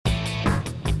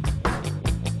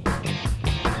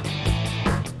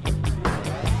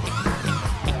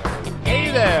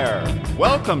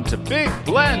Welcome to Big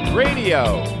Blend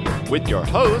Radio with your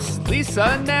hosts, Lisa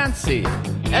and Nancy,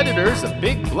 editors of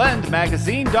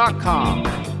BigBlendMagazine.com.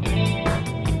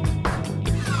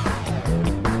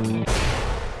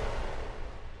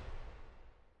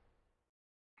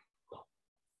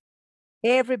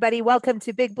 Hey everybody, welcome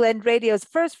to Big Blend Radio's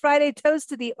first Friday Toast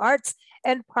to the Arts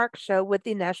and Park Show with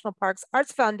the National Parks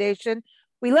Arts Foundation.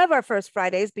 We love our first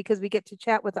Fridays because we get to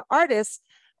chat with the artists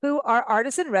who are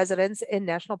artists in residence in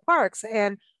national parks.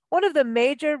 And one of the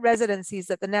major residencies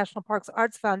that the National Parks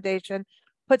Arts Foundation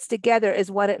puts together is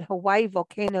one at Hawaii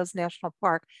Volcanoes National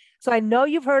Park. So I know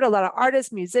you've heard a lot of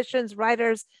artists, musicians,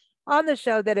 writers on the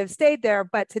show that have stayed there,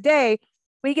 but today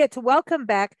we get to welcome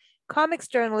back comics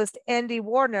journalist Andy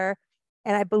Warner.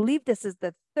 And I believe this is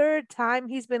the third time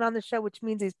he's been on the show, which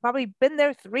means he's probably been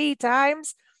there 3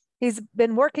 times. He's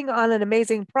been working on an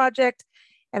amazing project.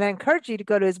 And I encourage you to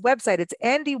go to his website. It's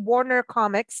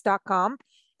andywarnercomics.com,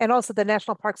 and also the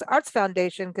National Parks Arts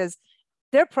Foundation, because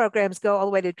their programs go all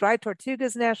the way to Dry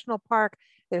Tortugas National Park.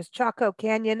 There's Chaco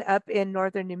Canyon up in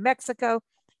northern New Mexico.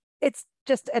 It's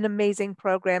just an amazing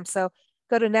program. So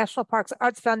go to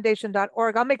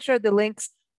nationalparksartsfoundation.org. I'll make sure the links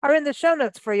are in the show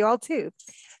notes for you all too.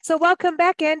 So welcome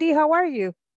back, Andy. How are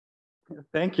you?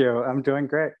 Thank you. I'm doing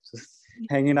great. Just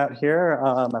hanging out here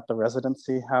at the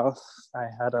residency house. I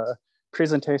had a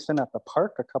presentation at the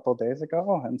park a couple of days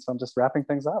ago, and so I'm just wrapping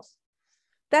things up.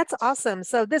 That's awesome.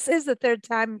 So this is the third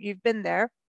time you've been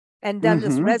there and done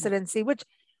this residency, which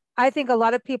I think a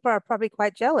lot of people are probably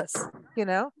quite jealous, you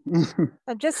know?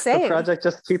 I'm just saying. The project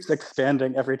just keeps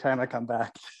expanding every time I come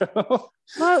back.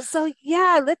 Well, so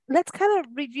yeah, let's kind of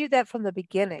review that from the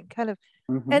beginning, kind of,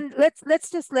 and let's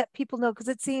just let people know, because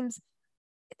it seems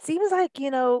like,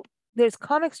 you know, there's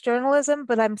comics journalism,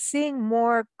 but I'm seeing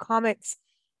more comics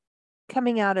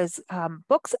coming out as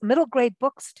books, middle grade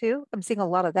books too. I'm seeing a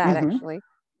lot of that actually.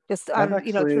 Just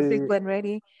you know, through Big Blend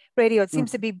Radio, it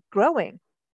seems to be growing.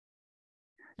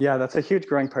 Yeah, that's a huge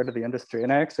growing part of the industry.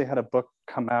 And I actually had a book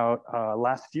come out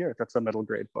last year. That's a middle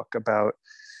grade book about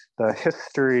the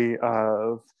history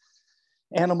of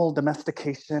animal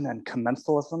domestication and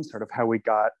commensalism, sort of how we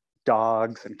got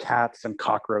dogs and cats and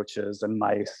cockroaches and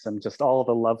mice and just all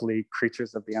the lovely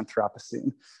creatures of the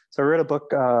Anthropocene. So I wrote a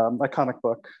book, a comic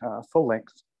book, full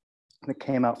length, that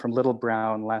came out from Little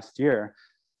Brown last year.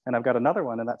 And I've got another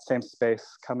one in that same space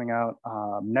coming out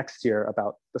next year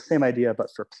about the same idea, but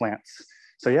for plants.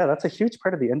 So yeah, that's a huge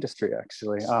part of the industry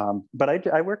actually. But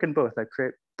I work in both. I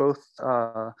create both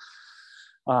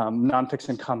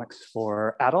nonfiction comics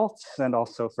for adults and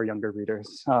also for younger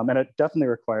readers. And it definitely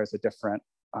requires a different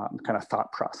kind of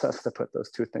thought process to put those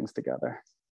two things together.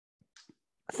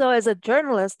 So as a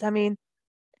journalist, I mean,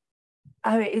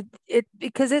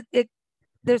 because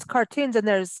there's cartoons and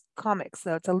there's comics,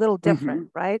 so it's a little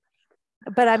different, right?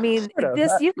 But I mean,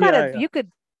 you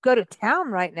could go to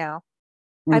town right now.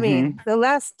 I mean, the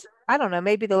last, I don't know,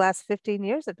 maybe the last 15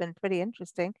 years have been pretty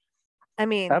interesting. I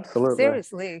mean, absolutely,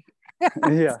 seriously.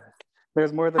 Yeah,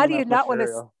 there's more than how do you not want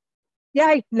to? Yeah,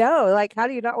 I know. Like, how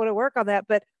do you not want to work on that?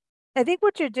 But I think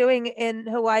what you're doing in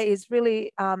Hawaii is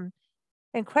really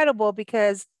incredible,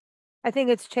 because I think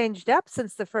it's changed up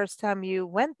since the first time you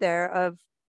went there. Of,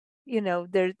 you know,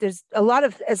 there's a lot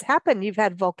of has happened. You've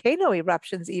had volcano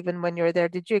eruptions even when you were there.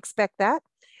 Did you expect that?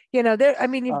 You know, I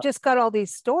mean, you've just got all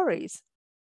these stories.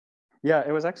 Yeah,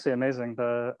 it was actually amazing.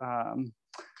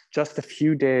 Just a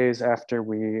few days after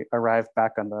we arrived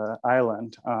back on the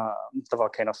island, the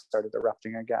volcano started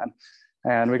erupting again.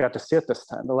 And we got to see it this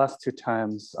time. The last 2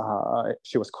 times,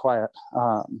 she was quiet,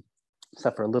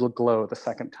 except for a little glow the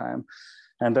second time.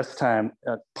 And this time,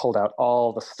 it pulled out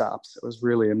all the stops. It was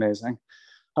really amazing.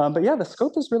 But yeah, the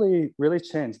scope has really, really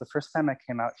changed. The first time I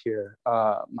came out here,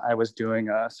 I was doing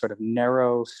a sort of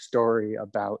narrow story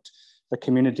about the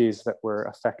communities that were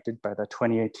affected by the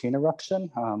 2018 eruption,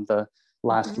 the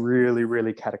last really,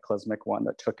 really cataclysmic one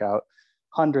that took out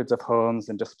hundreds of homes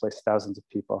and displaced thousands of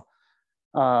people.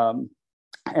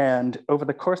 And over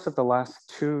the course of the last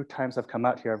 2 times I've come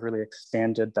out here, I've really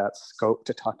expanded that scope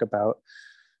to talk about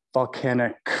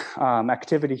volcanic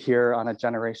activity here on a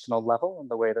generational level,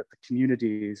 and the way that the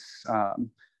communities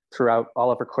throughout all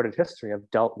of recorded history have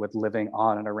dealt with living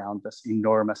on and around this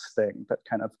enormous thing that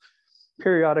kind of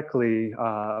periodically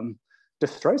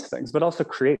destroys things, but also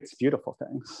creates beautiful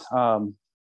things.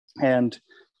 And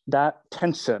that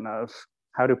tension of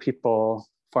how do people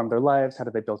form their lives, how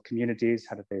do they build communities,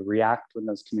 how do they react when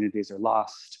those communities are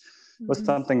lost, was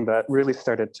something that really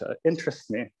started to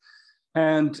interest me.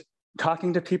 And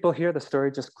talking to people here, the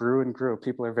story just grew and grew.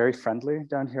 People are very friendly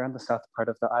down here on the south part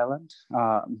of the island.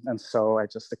 And so I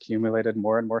just accumulated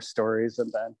more and more stories.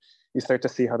 And then you start to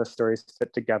see how the stories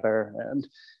fit together, and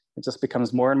it just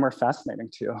becomes more and more fascinating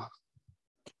to you.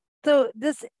 So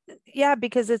this, yeah,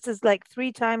 because this is like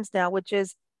 3 times now, which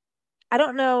is, I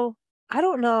don't know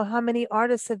how many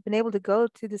artists have been able to go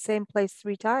to the same place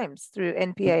 3 times through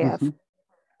NPAF.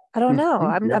 I don't know.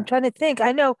 I'm trying to think.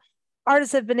 I know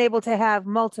artists have been able to have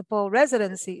multiple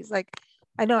residencies. Like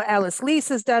I know Alice Lease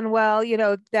has done well,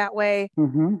 that way.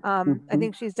 I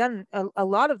think she's done a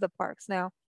lot of the parks now.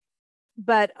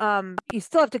 But you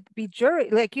still have to be jury,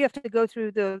 like you have to go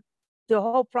through the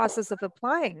whole process of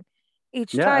applying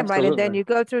each time, right? And then you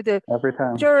go through the every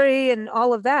time jury and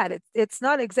all of that. It's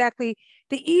not exactly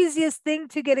the easiest thing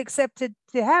to get accepted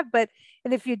to have,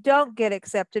 and if you don't get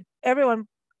accepted, everyone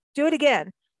do it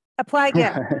again, apply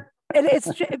again. And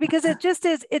it's because it just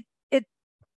is it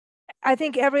I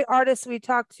think every artist we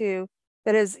talk to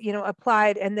that has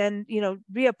applied and then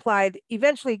reapplied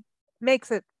eventually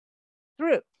makes it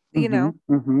through,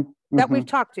 that we've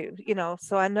talked to,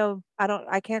 so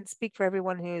I can't speak for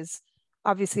everyone who's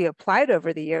obviously applied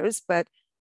over the years, but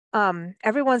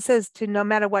everyone says to no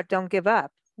matter what, don't give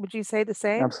up. Would you say the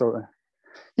same? Absolutely.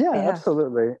 Yeah,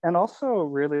 absolutely. And also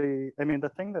really, I mean, the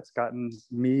thing that's gotten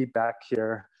me back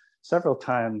here several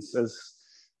times is,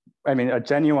 I mean, a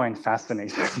genuine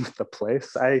fascination with the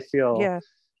place. I feel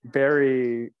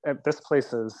this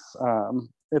place is,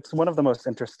 it's one of the most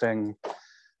interesting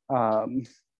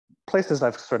places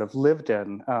I've sort of lived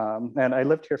in. And I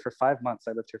lived here for 5 months.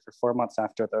 I lived here for 4 months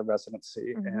after the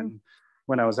residency. And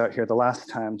when I was out here the last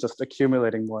time, just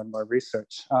accumulating more and more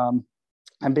research.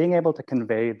 And being able to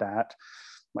convey that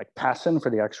like passion for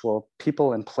the actual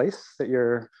people and place that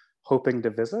you're hoping to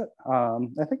visit.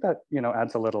 I think that,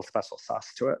 adds a little special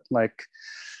sauce to it. Like,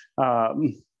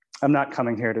 I'm not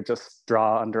coming here to just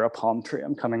draw under a palm tree.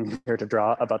 I'm coming here to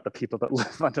draw about the people that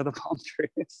live under the palm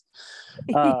trees.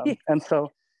 And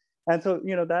so,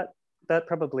 that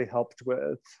probably helped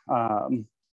with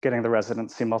getting the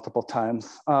residency multiple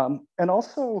times. And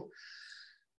also,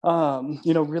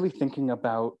 really thinking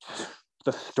about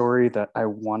the story that I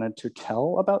wanted to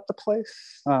tell about the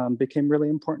place became really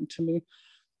important to me.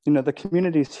 The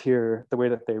communities here, the way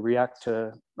that they react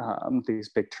to these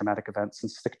big traumatic events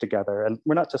and stick together. And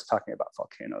we're not just talking about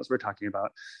volcanoes, we're talking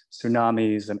about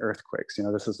tsunamis and earthquakes.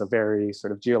 This is a very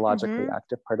sort of geologically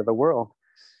active part of the world,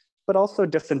 but also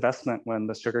disinvestment when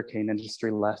the sugarcane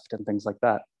industry left and things like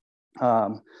that.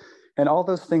 And all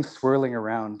those things swirling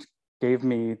around gave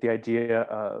me the idea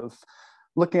of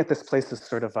looking at this place as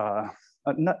sort of a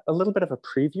little bit of a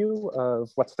preview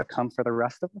of what's to come for the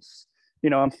rest of us.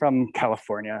 I'm from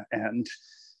California, and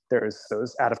there's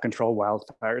those out of control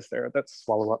wildfires there that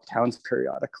swallow up towns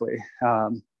periodically.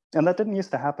 And that didn't used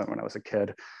to happen when I was a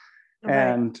kid.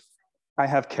 And I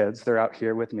have kids, they're out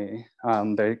here with me.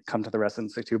 They come to the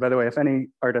residency too. By the way, if any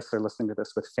artists are listening to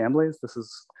this with families, this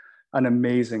is an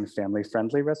amazing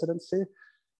family-friendly residency.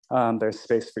 There's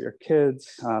space for your kids.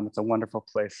 It's a wonderful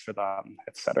place for them,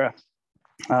 etc.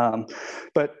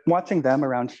 But watching them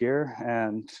around here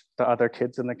and the other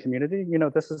kids in the community,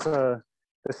 this is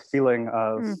this feeling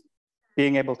of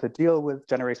being able to deal with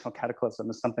generational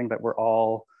cataclysm is something that we're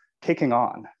all taking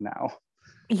on now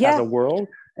as a world.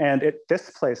 And this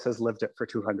place has lived it for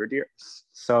 200 years.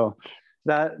 So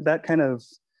that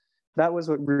was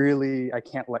what really I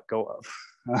can't let go of.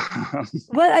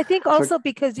 Well, I think also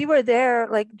because you were there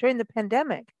like during the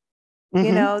pandemic,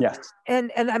 yes.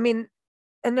 And I mean,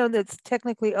 I know that's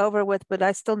technically over with, but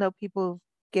I still know people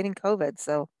getting COVID.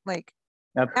 So like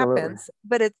happens,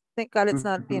 but thank God it's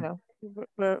not,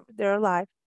 they're alive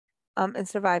and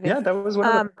surviving. Yeah, that was one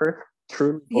of the first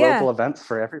true global events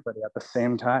for everybody at the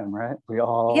same time, right? We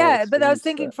all but I was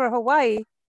thinking for Hawaii,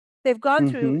 they've gone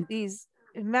through these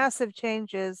massive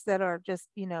changes that are just,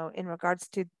 in regards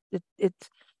to it's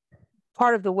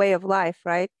part of the way of life,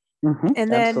 right?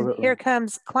 And then here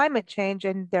comes climate change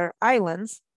and their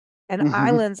islands. And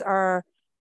islands are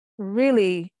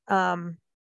really and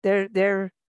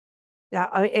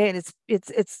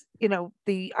it's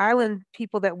the island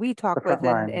people that we talk with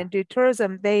and do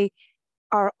tourism, they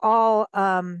are all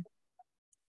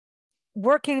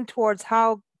working towards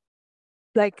how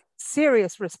like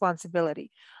serious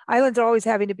responsibility. Islands are always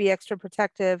having to be extra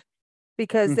protective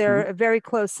because they're a very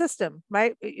closed system,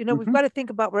 right? We've got to think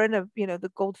about we're in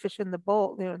the goldfish in the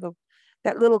bowl,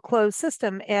 that little closed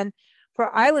system. And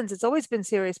for islands, it's always been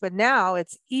serious, but now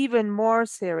it's even more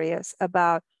serious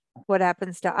about what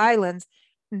happens to islands.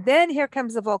 And then here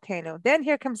comes a volcano. Then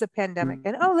here comes a pandemic.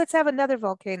 And let's have another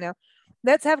volcano.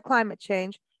 Let's have climate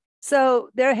change. So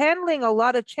they're handling a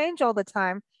lot of change all the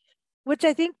time, which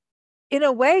I think in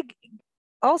a way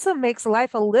also makes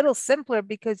life a little simpler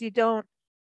because you don't,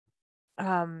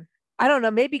 I don't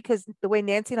know, maybe because the way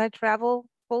Nancy and I travel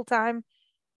full time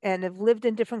and have lived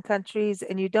in different countries,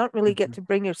 and you don't really get to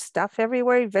bring your stuff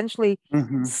everywhere. Eventually,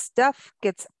 stuff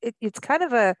gets, it's kind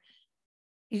of a,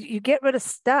 you get rid of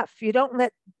stuff. You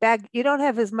don't you don't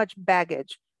have as much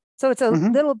baggage. So it's a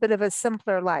little bit of a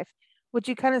simpler life. Would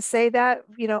you kind of say that?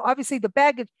 You know, obviously the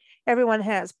baggage, everyone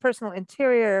has personal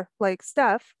interior like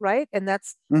stuff, right? And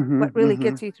that's what really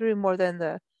gets you through more than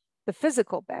the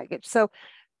physical baggage. So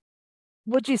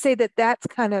would you say that that's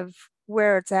kind of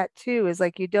where it's at too, is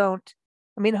like you don't,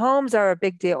 I mean, homes are a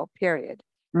big deal, period.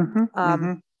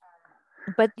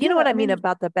 But you know what I mean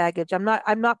about the baggage. I'm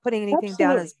not putting anything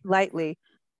down as lightly,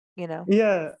 you know.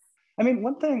 Yeah. I mean,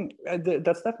 one thing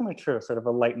that's definitely true, sort of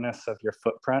a lightness of your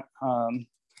footprint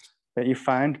that you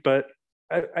find. But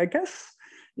I guess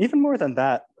even more than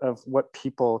that, of what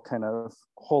people kind of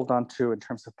hold on to in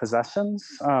terms of possessions,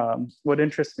 what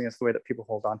interests me is the way that people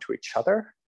hold on to each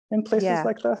other in places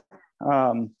like this.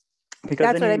 Because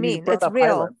that's what I mean. It's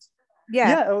real. Islands.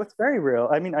 Yeah. Oh, it's very real.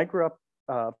 I mean, I grew up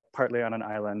partly on an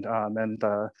island in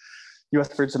the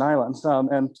U.S. Virgin Islands.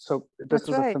 And so this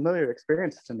was a familiar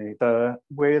experience to me. The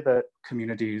way that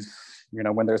communities, you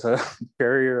know, when there's a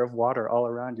barrier of water all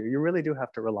around you, you really do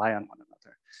have to rely on one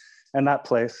another. And that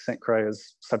place, St. Croix,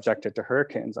 is subjected to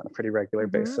hurricanes on a pretty regular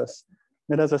basis.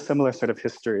 It has a similar sort of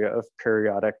history of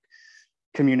periodic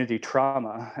community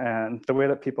trauma. And the way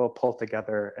that people pull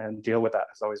together and deal with that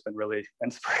has always been really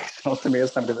inspirational to me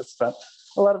as somebody that spent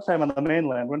a lot of time on the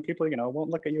mainland when people, you know, won't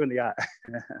look at you in the eye.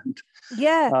 And,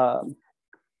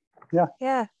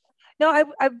 No,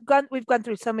 we've gone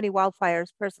through so many wildfires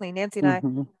personally. Nancy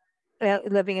and I,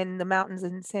 living in the mountains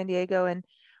in San Diego, and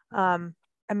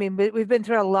I mean, we've been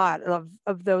through a lot of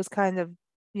those kinds of,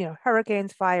 you know,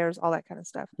 hurricanes, fires, all that kind of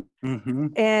stuff.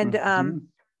 And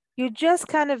you just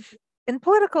kind of, in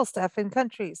political stuff in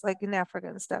countries like in Africa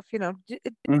and stuff, you know,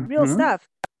 real stuff.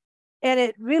 And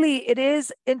it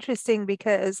is interesting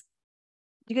because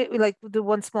you get like the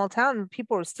one small town,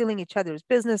 people are stealing each other's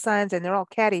business signs and they're all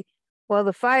catty. Well,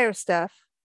 the fire stuff,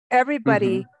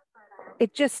 everybody,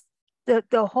 it just,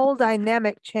 the whole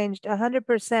dynamic changed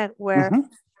 100%, where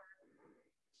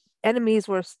enemies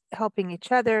were helping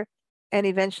each other, and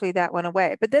eventually that went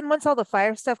away. But then once all the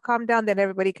fire stuff calmed down, then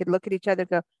everybody could look at each other and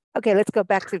go, okay, let's go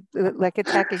back to like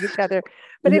attacking each other.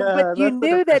 But, but you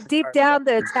knew that deep down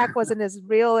the attack wasn't as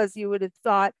real as you would have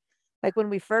thought. Like when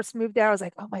we first moved there, I was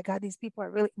like, oh my God, these people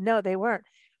are really, no, they weren't.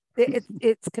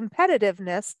 It's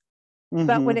competitiveness.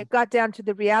 But when it got down to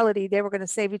the reality, they were going to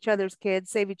save each other's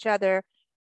kids, save each other,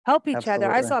 help each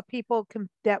other. I saw people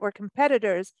that were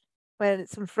competitors when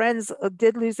some friends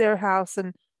did lose their house,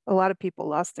 and a lot of people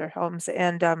lost their homes,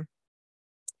 and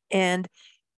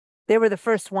they were the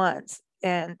first ones,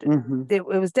 and it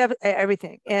was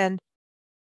everything. And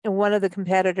one of the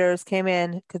competitors came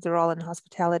in, because they're all in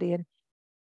hospitality, and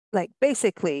like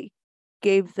basically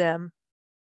gave them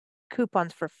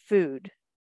coupons for food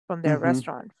from their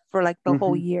restaurant for like the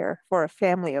whole year for a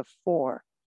family of 4.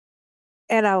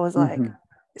 And I was like,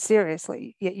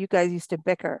 seriously, you guys used to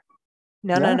bicker.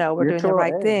 No, we're doing the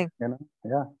right thing. You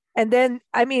know? And then,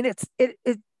 I mean,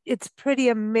 it's pretty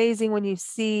amazing when you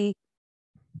see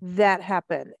that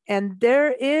happen. And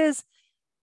there is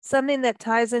something that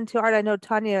ties into art. I know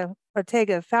Tanya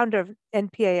Ortega, founder of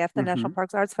NPAF, the National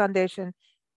Parks Arts Foundation,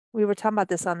 we were talking about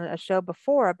this on a show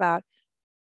before, about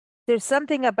there's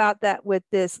something about that with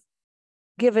this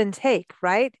give and take,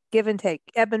 right? Give and take,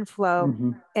 ebb and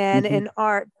flow. And in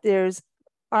art, there's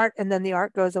art, and then the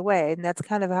art goes away. And that's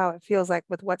kind of how it feels like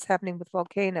with what's happening with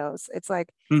volcanoes. It's like,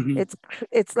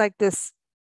 it's like this,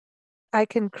 I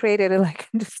can create it and I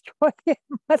can destroy it,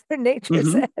 Mother Nature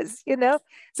says, you know?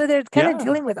 So they're kind of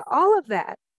dealing with all of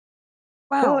that.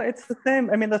 Wow. Well, it's the same.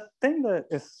 I mean, the thing that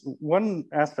is one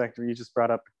aspect where you just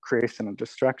brought up creation and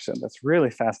destruction that's really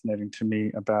fascinating to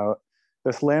me about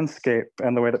this landscape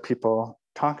and the way that people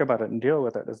talk about it and deal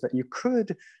with it is that you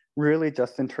could really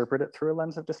just interpret it through a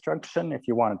lens of destruction if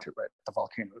you wanted to, right? The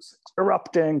volcanoes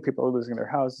erupting, people are losing their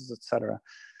houses, etc.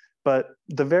 But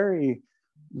the very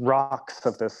rocks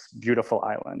of this beautiful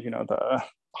island, you know, the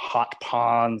hot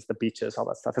ponds, the beaches, all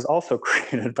that stuff is also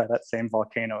created by that same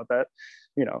volcano that,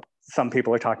 you know, some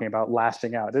people are talking about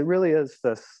lashing out. It really is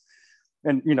this,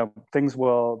 and, you know, there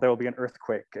will be an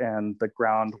earthquake and the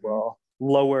ground will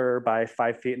lower by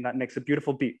 5 feet, and that makes a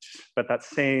beautiful beach. But that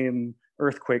same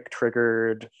earthquake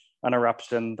triggered an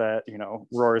eruption that, you know,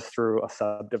 roars through a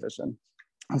subdivision.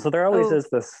 And so there always is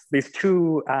these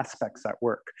two aspects at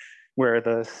work, where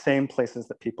the same places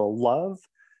that people love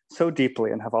so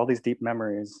deeply and have all these deep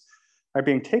memories are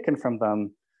being taken from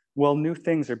them while new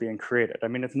things are being created. I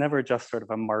mean, it's never just sort of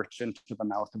a march into the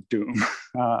mouth of doom.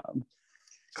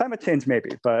 climate change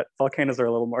maybe, but volcanoes are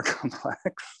a little more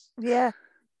complex. Yeah.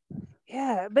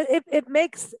 Yeah. But it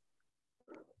makes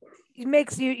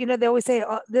you, you know, they always say,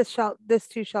 oh, this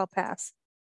too shall pass,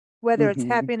 whether it's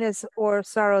happiness or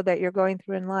sorrow that you're going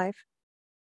through in life.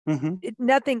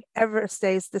 Nothing ever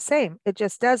stays the same. It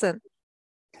just doesn't.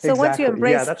 So once you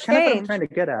Exactly. Yeah, embrace that's kind of what I'm change, trying to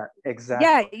get at. yeah,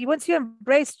 Exactly. once you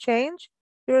embrace change,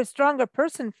 you're a stronger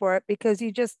person for it, because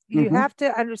you have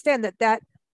to understand that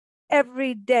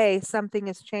every day something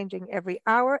is changing. Every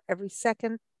hour, every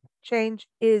second, change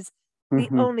is the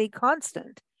only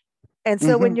constant. And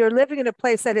so when you're living in a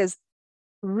place that is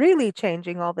really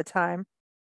changing all the time,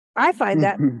 I find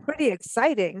that pretty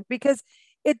exciting, because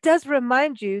it does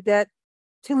remind you that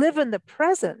to live in the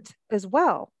present as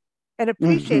well and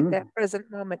appreciate that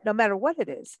present moment, no matter what it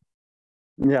is.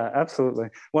 Yeah, absolutely.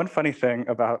 One funny thing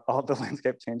about all the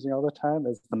landscape changing all the time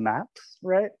is the maps,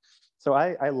 right? So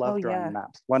I Oh, love yeah. drawing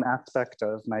maps. One aspect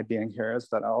of my being here is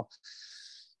that I'll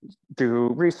do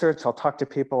research, I'll talk to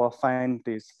people, I'll find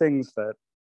these things that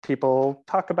people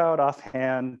talk about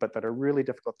offhand, but that are really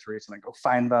difficult to reach, and I go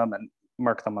find them and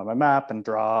mark them on my map and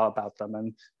draw about them.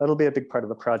 And that'll be a big part of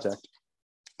the project.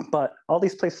 But all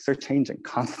these places are changing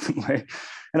constantly.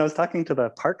 And I was talking to the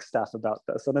park staff about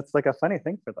this, and it's like a funny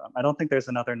thing for them. I don't think there's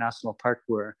another national park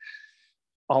where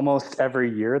almost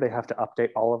every year they have to update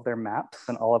all of their maps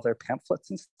and all of their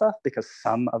pamphlets and stuff, because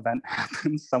some event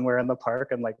happens somewhere in the park,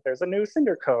 and like there's a new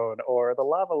cinder cone, or the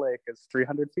lava lake is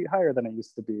 300 feet higher than it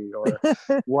used to be, or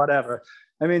whatever.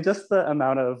 I mean, just the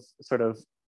amount of sort of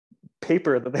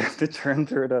paper that they have to churn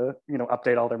through to, you know,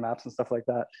 update all their maps and stuff like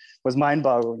that was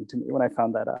mind-boggling to me when I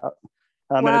found that out.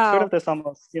 And it's sort Wow. of this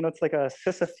almost, you know, it's like a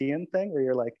Sisyphean thing where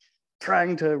you're like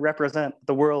trying to represent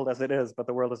the world as it is, but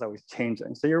the world is always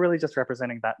changing. So you're really just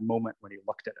representing that moment when you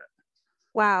looked at it.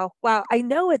 Wow. Wow. I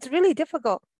know it's really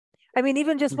difficult. I mean,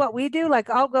 even just what we do, like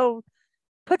I'll go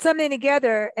put something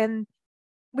together, and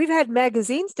we've had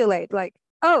magazines delayed, like,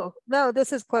 oh, no,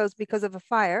 this is closed because of a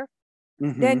fire.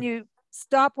 Then you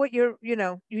stop what you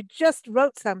just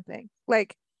wrote something,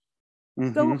 like,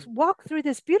 go walk through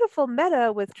this beautiful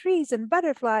meadow with trees and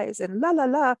butterflies and la la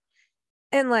la,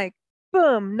 and like,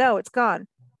 boom, no, it's gone.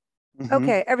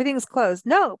 Okay, everything's closed.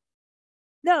 No,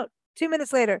 2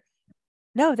 minutes later,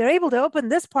 no, they're able to open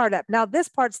this part up. Now this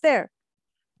part's there.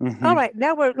 All right,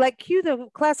 now we're like, cue the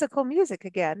classical music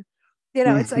again. You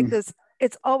know, it's like this,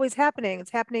 it's always happening.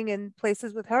 It's happening in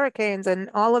places with hurricanes and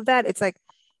all of that. It's like,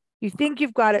 you think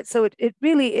you've got it. So it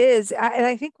really is. And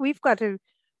I think we've got to,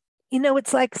 you know,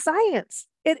 it's like science.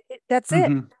 That's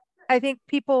it. I think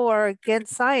people are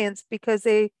against science because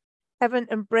they haven't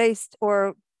embraced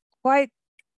or quite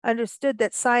understood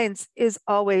that science is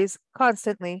always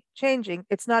constantly changing.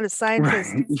 It's not a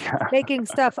scientist making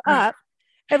stuff up.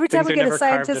 Every time we get a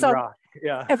scientist on,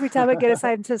 every time I get a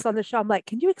scientist on the show, I'm like,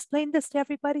 can you explain this to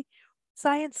everybody?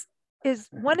 Science is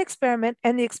one experiment,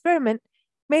 and the experiment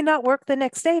may not work the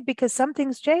next day because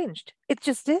something's changed. It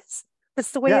just is.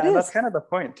 That's the way it is. Yeah, that's kind of the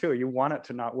point too. You want it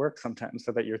to not work sometimes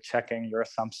so that you're checking your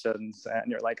assumptions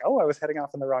and you're like, oh, I was heading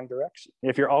off in the wrong direction.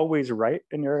 If you're always right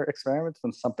in your experiments,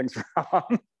 then something's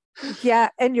wrong. Yeah,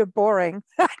 and you're boring.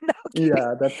 No,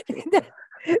 yeah, that's true.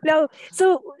 No,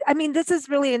 so I mean, this is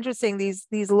really interesting.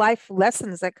 These life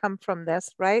lessons that come from this,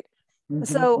 right?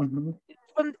 So,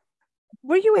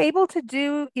 were you able to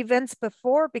do events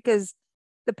before, because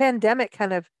the pandemic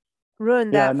kind of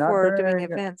ruined that not for during,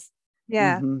 doing events?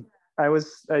 Yeah.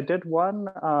 I did one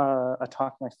a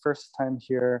talk my first time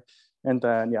here, and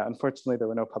then unfortunately there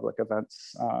were no public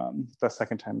events the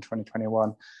second time in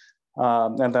 2021.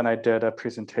 And then I did a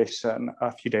presentation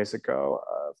a few days ago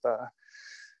of the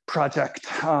project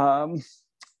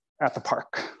at the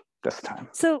park this time.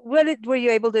 So were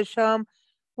you able to show them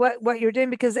what you're doing?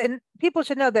 Because, and people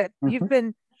should know that you've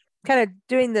been kind of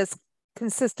doing this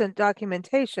consistent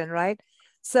documentation, right?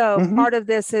 So part of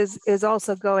this is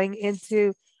also going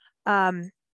into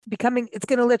it's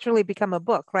going to literally become a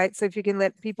book, right? So if you can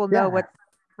let people know what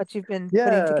you've been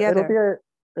putting together.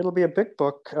 It'll be a big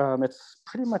book. It's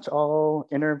pretty much all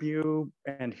interview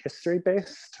and history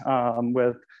based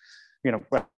with,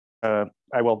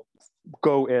 I will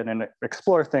go in and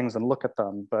explore things and look at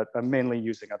them, but I'm mainly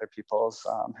using other people's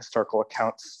historical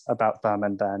accounts about them,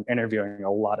 and then interviewing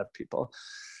a lot of people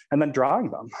and then drawing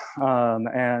them.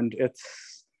 And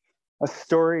it's a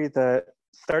story that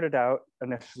started out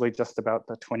initially just about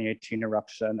the 2018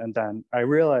 eruption. And then I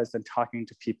realized in talking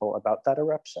to people about that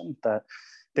eruption that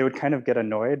they would kind of get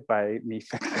annoyed by me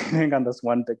fixating on this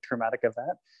one big traumatic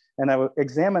event. And I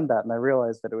examined that, and I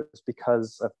realized that it was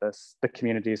because of the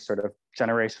community's sort of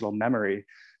generational memory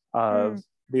of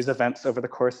these events over the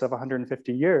course of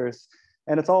 150 years.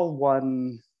 And it's all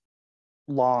one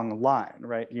long line,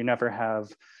 right? You never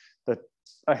have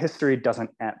a history doesn't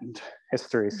end.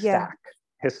 Histories stack.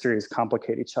 Histories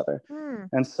complicate each other.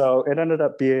 And so it ended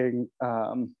up being,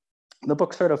 the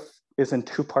book sort of is in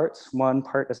two parts. One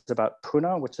part is about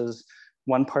Puna, which is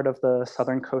one part of the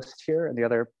southern coast here, and the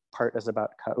other part is about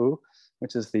Ka'u,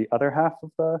 which is the other half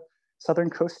of the southern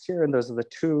coast here. And those are the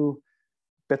two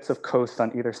bits of coast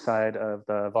on either side of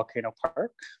the volcano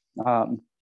park.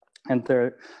 And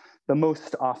they're the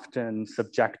most often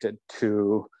subjected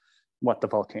to what the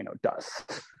volcano does.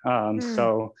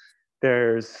 So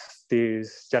there's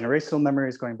these generational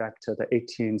memories going back to the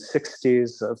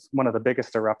 1860s of one of the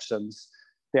biggest eruptions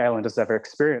the island has ever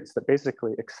experienced that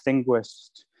basically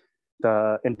extinguished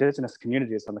the indigenous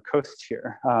communities on the coast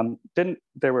here.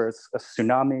 There was a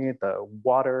tsunami, the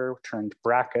water turned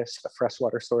brackish, the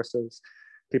freshwater sources,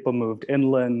 people moved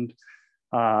inland.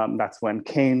 That's when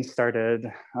cane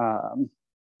started.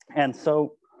 And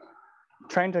so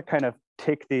trying to kind of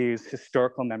take these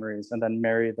historical memories and then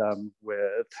marry them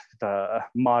with the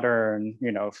modern,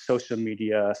 social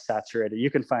media saturated.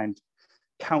 You can find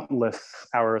countless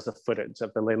hours of footage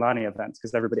of the Leilani events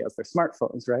because everybody has their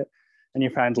smartphones, right? And you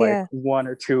find like one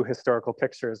or two historical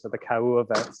pictures of the Kau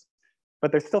events,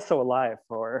 but they're still so alive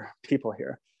for people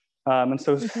here. And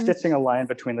so stitching a line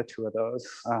between the two of those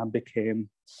became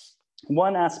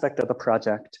one aspect of the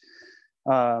project.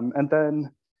 And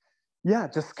then,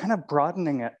 just kind of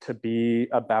broadening it to be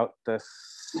about this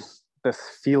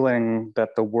feeling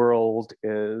that the world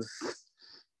is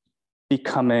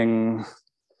becoming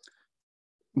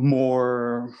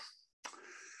more,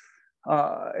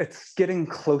 it's getting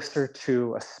closer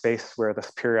to a space where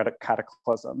this periodic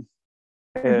cataclysm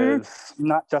is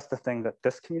not just a thing that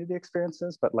this community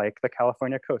experiences, but like the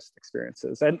California coast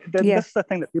experiences. And this is the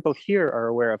thing that people here are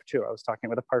aware of too. I was talking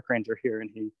with a park ranger here and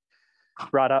he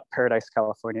brought up Paradise,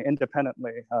 California,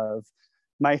 independently of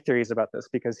my theories about this,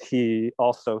 because he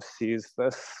also sees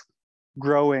this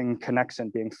growing connection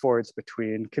being forged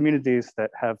between communities that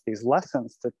have these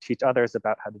lessons to teach others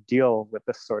about how to deal with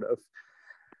this sort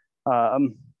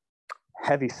of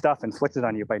heavy stuff inflicted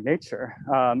on you by nature,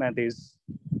 and these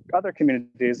other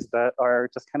communities that are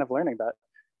just kind of learning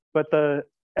that.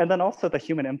 And then also the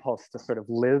human impulse to sort of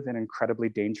live in incredibly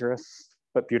dangerous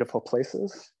but beautiful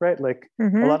places, right? Like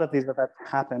a lot of these events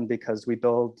happen because we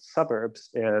build suburbs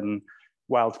in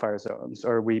wildfire zones,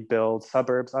 or we build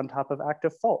suburbs on top of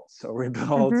active faults, or we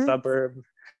build suburbs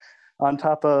on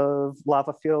top of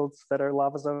lava fields that are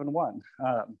lava zone 1.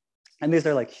 And these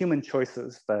are like human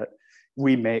choices that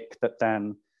we make that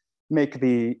then make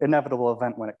the inevitable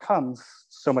event when it comes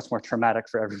so much more traumatic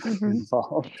for everybody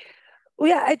involved. Well,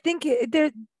 yeah, I think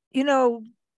there,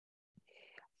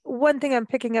 one thing I'm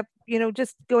picking up,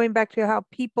 just going back to how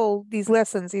people, these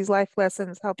lessons, these life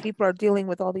lessons, how people are dealing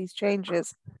with all these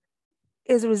changes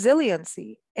is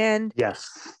resiliency. And,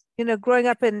 growing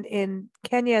up in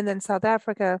Kenya and then South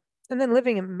Africa, and then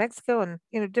living in Mexico and,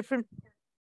 different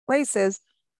places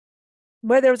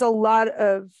where there's a lot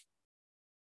of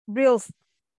real,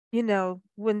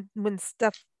 when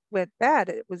stuff went bad,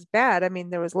 it was bad. I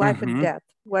mean, there was life and death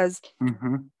was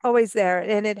always there,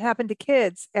 and it happened to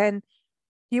kids. And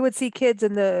you would see kids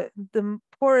in the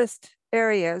poorest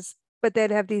areas, but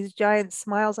they'd have these giant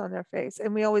smiles on their face.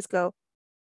 And we always go,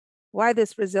 why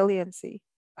this resiliency?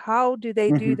 How do they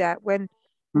do that when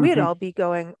we'd all be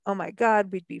going, oh my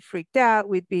God, we'd be freaked out,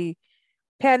 we'd be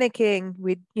panicking,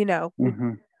 we'd,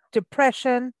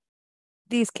 depression,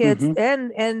 these kids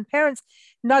and parents,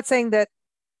 not saying that,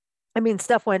 I mean,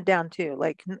 stuff went down too,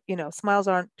 like, smiles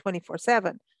aren't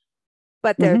 24/7,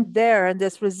 but they're there, and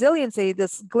this resiliency,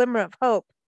 this glimmer of hope.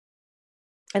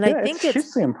 And I think it's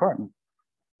hugely important.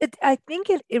 I think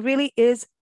it really is,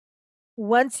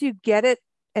 once you get it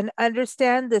and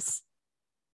understand this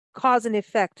cause and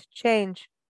effect change,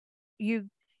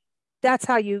 that's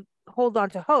how you hold on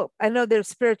to hope. I know there's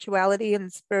spirituality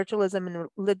and spiritualism and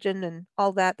religion and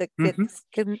all that gets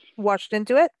washed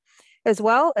into it as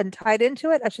well, and tied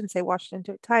into it. I shouldn't say washed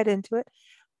into it, tied into it.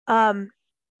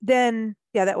 Then,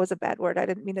 that was a bad word. I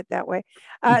didn't mean it that way.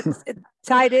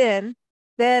 Tied in,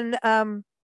 then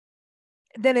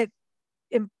it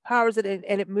empowers it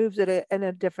and it moves it in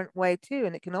a different way too.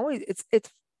 And it can always,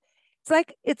 it's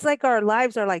like our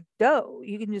lives are like dough.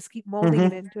 You can just keep molding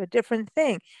it into a different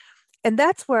thing. And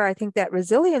that's where I think that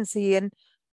resiliency and,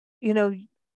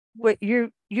 what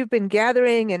you've been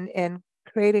gathering and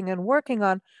creating and working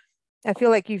on, I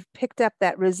feel like you've picked up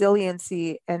that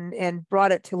resiliency and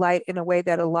brought it to light in a way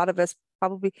that a lot of us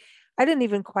probably, I didn't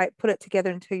even quite put it together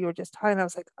until you were just talking. I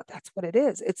was like, oh, that's what it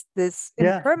is. It's this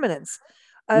impermanence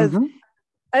of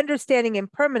understanding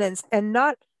impermanence and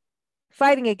not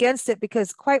fighting against it,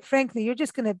 because quite frankly, you're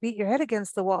just going to beat your head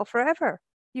against the wall forever.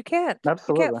 You can't.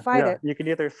 Absolutely. You can't fight it. You can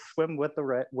either swim with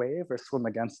the wave or swim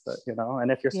against it, you know?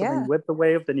 And if you're swimming Yeah. with the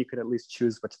wave, then you can at least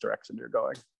choose which direction you're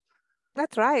going.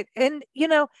 That's right. And, you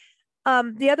know,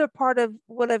 the other part of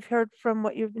what I've heard from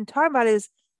what you've been talking about is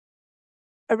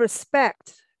a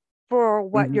respect for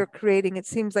what you're creating. It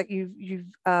seems like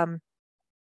you're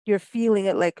feeling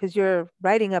it, like, because you're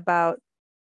writing about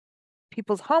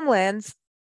people's homelands,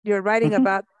 you're writing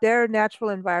about their natural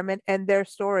environment and their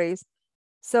stories.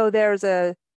 So there's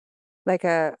a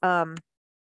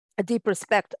deep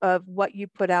respect of what you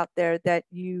put out there, that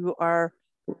you are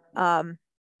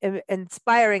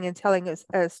inspiring and telling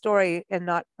a story and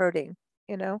not hurting,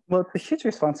 you know? Well, it's a huge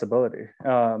responsibility.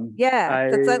 Yeah,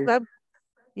 that's what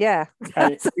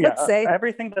I'd say.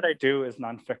 Everything that I do is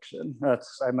nonfiction.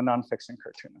 I'm a nonfiction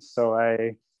cartoonist. So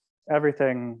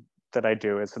everything that I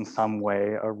do is in some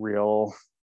way a real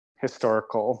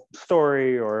historical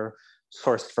story, or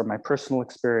sourced from my personal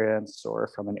experience, or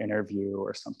from an interview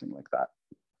or something like that.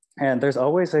 And there's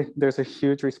a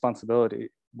huge responsibility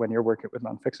when you're working with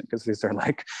nonfiction, because these are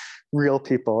like real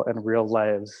people and real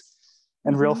lives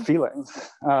and real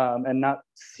feelings. And not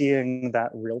seeing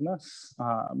that realness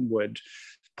would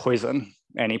poison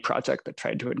any project that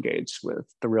tried to engage with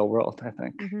the real world, I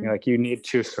think. You know, like, you need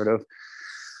to sort of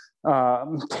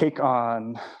take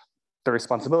on the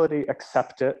responsibility,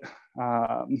 accept it.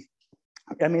 I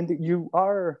mean,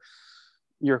 you're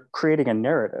creating a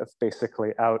narrative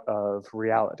basically out of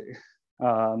reality.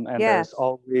 There's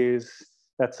always,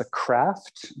 that's a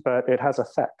craft, but it has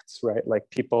effects, right? Like,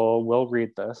 people will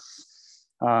read this.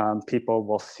 People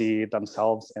will see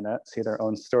themselves in it, see their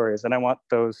own stories. And I want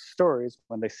those stories,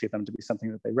 when they see them, to be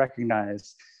something that they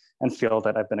recognize and feel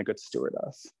that I've been a good steward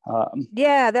of.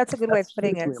 That's a good way of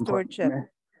putting it, stewardship.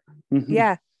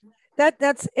 Yeah,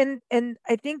 that's, and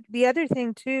I think the other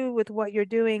thing too with what you're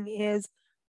doing is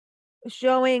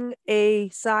showing a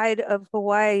side of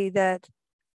Hawaii that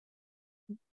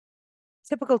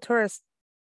typical tourists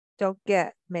don't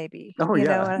get, maybe. You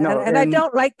know, and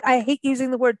I hate using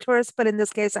the word tourist, but in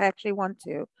this case, I actually want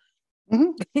to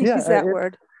use that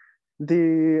word.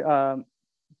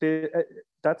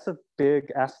 That's a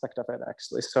big aspect of it,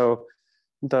 actually. So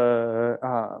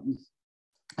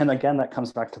and again, that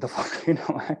comes back to the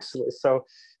volcano, actually. So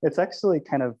it's actually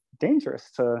kind of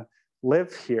dangerous to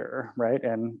live here, right?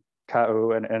 And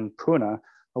Ka'u and Puna,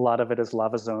 a lot of it is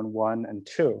lava zone 1 and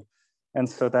 2. And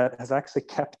so that has actually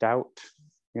kept out,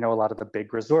 you know, a lot of the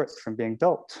big resorts from being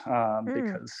built,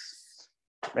 because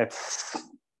it's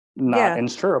not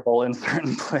insurable in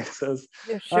certain places.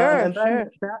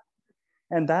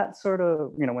 And that sort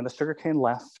of, you know, when the sugarcane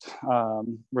left,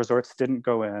 resorts didn't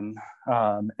go in,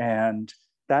 and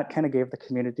that kind of gave the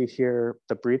community here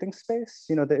the breathing space.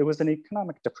 You know, it was an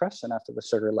economic depression after the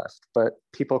sugar left, but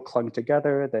people clung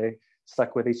together, they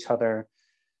stuck with each other,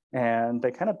 and they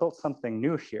kind of built something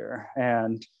new here.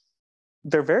 And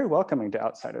they're very welcoming to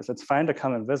outsiders. It's fine to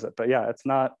come and visit, but yeah, it's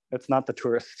not the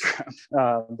tourist trap.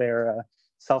 They're a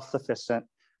self-sufficient,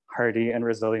 hardy, and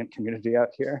resilient community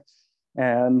out here.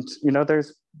 And, you know,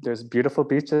 there's beautiful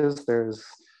beaches, there's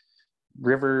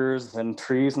rivers and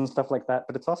trees and stuff like that,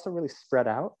 but it's also really spread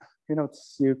out. You know,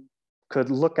 you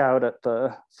could look out at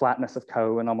the flatness of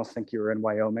Kau and almost think you were in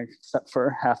Wyoming, except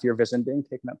for half your vision being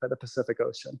taken up by the Pacific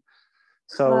Ocean.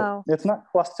 So it's not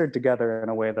clustered together in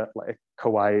a way that like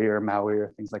Kauai or Maui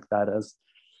or things like that is.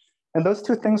 And those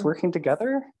two things working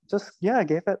together just, gave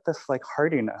it this like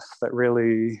hardiness that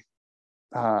really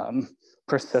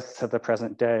persists to the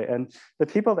present day. And the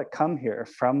people that come here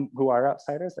who are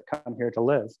outsiders that come here to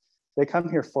live, they come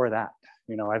here for that.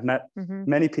 You know, I've met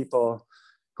many people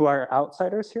who are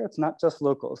outsiders here. It's not just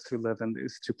locals who live in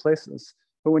these two places.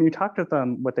 But when you talk to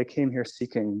them, what they came here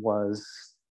seeking was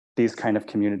these kind of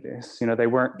communities. You know, they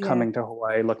weren't coming to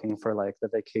Hawaii looking for like the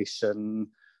vacation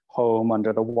home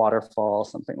under the waterfall,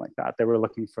 something like that. They were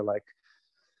looking for like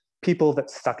people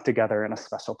that stuck together in a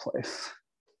special place.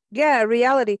 Yeah,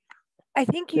 reality. I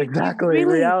think you've really,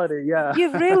 reality. Yeah,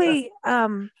 you've really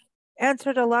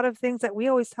answered a lot of things that we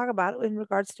always talk about in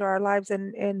regards to our lives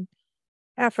in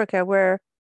Africa, where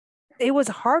it was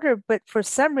harder, but for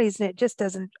some reason it just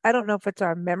doesn't. I don't know if it's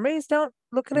our memories don't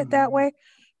look at it that way,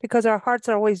 because our hearts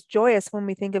are always joyous when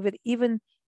we think of it, even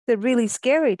the really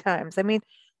scary times. I mean,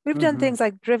 we've done things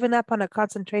like driven up on a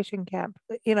concentration camp,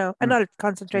 you know, not a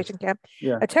concentration camp,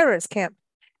 a terrorist camp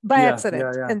by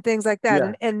accident and things like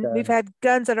that. And we've had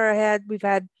guns at our head. We've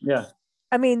had,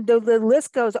 I mean, the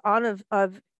list goes on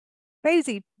of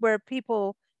crazy, where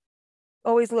people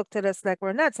always looked at us like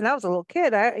we're nuts. And I was a little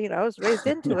kid. I was raised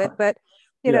into it, but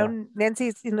You Yeah. know,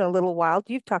 Nancy's, a little wild.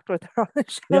 You've talked with her on the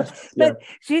show, Yes. Yeah. but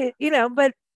she,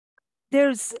 but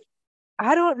there's,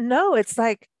 I don't know. It's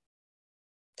like,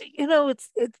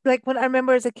 it's like when I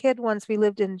remember as a kid once we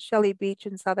lived in Shelley Beach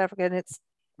in South Africa, and it's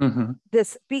Mm-hmm.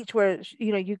 this beach where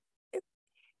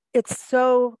it's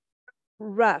so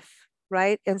rough,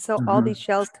 right? And so all Mm-hmm. these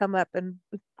shells come up and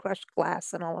crush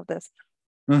glass and all of this.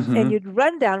 And Mm-hmm. you'd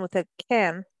run down with a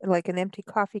can, like an empty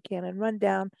coffee can, and run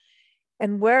down.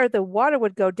 And where the water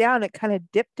would go down, it kind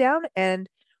of dipped down, and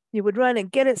you would run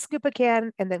and get it, scoop a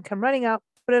can, and then come running out,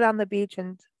 put it on the beach,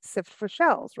 and sift for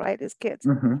shells, right? As kids,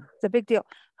 Mm-hmm. it's a big deal.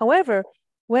 However,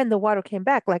 when the water came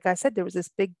back, like I said, there was this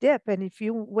big dip, and if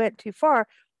you went too far,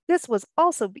 this was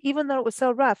also, even though it was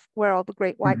so rough, where all the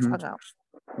great whites Mm-hmm. hung out.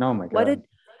 Oh my What God. did,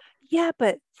 yeah,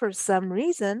 but for some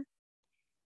reason,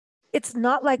 it's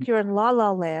not like you're in La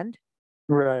La Land.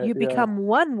 Right. You Yeah. become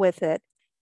one with it.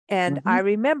 And Mm-hmm. I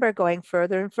remember going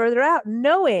further and further out,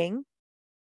 knowing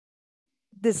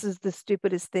this is the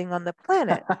stupidest thing on the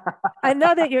planet. I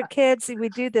know that your kids, we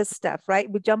do this stuff, right?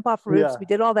 We jump off roofs, Yeah. we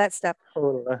did all that stuff.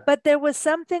 Totally. But there was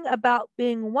something about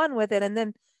being one with it. And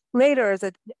then later, as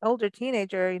an older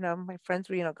teenager, my friends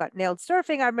were, got nailed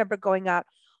surfing. I remember going out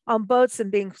on boats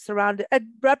and being surrounded,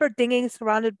 rubber dinghy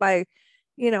surrounded by,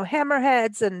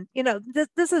 hammerheads. And,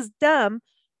 this is dumb,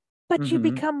 but you Mm-hmm.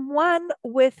 become one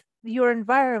with your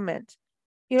environment.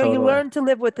 You Totally. learn to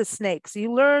live with the snakes.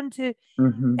 You learn to,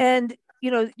 Mm-hmm. and,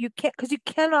 you can't, because you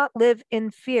cannot live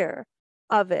in fear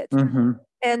of it. Mm-hmm.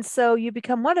 And so you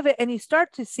become one of it, and you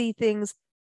start to see things,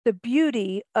 the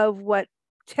beauty of what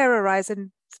terrorizes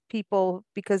people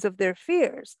because of their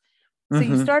fears. So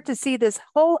you Mm-hmm. start to see this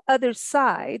whole other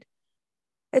side.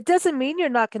 It doesn't mean you're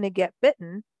not going to get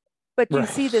bitten, but you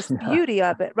see Right. this Yeah. beauty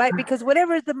of it, right? Because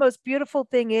whatever the most beautiful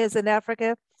thing is in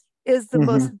Africa is the Mm-hmm.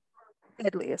 most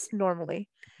deadliest normally.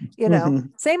 Mm-hmm.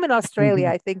 Same in Australia,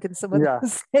 Mm-hmm. I think, in some of Yeah. the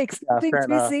snakes Yeah. Fair things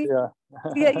we enough. see. Yeah.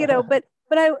 Yeah,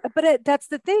 that's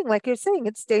the thing. Like you're saying,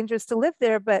 it's dangerous to live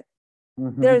there, but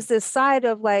Mm-hmm. there's this side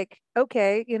of like,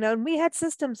 okay, and we had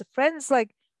systems of friends.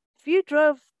 Like if you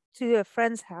drove to a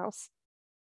friend's house,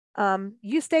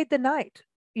 you stayed the night.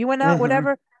 You went out, Mm-hmm.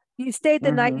 whatever, you stayed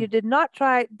the night. Mm-hmm. You did not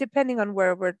try, depending on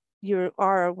where you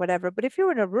are or whatever. But if you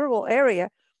were in a rural area,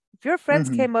 if your friends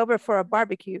Mm-hmm. came over for a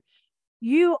barbecue,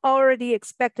 you already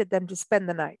expected them to spend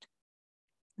the night.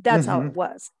 That's how it Mm-hmm.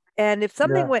 was. And if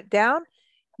something Yeah. went down,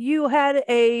 you had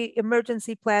a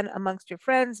emergency plan amongst your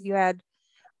friends. You had,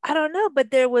 I don't know,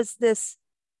 but there was this,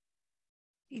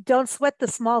 you don't sweat the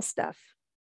small stuff.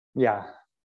 Yeah.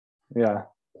 Yeah.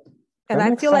 And That I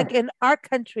makes feel like sense. in our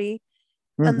country,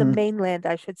 on the Mm-hmm. mainland,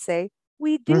 I should say,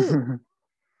 we do.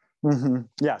 Mm-hmm. Mm-hmm.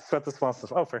 Yeah, sweat the small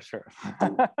stuff. Oh, for sure.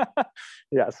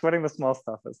 Yeah, sweating the small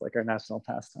stuff is like our national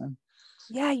pastime.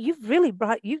 Yeah, you've really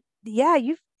you've,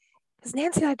 because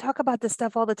Nancy and I talk about this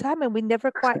stuff all the time and we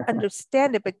never quite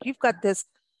understand it, but you've got this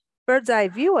bird's eye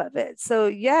view of it. So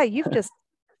yeah, you've put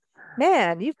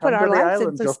Come to our the lives in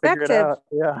islands, you'll figure it perspective. out.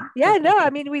 Yeah, Yeah, no, I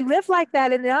mean, we live like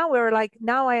that. And now we're like,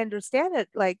 now I understand it.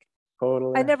 Like, I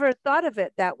totally. never thought of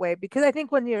it that way because I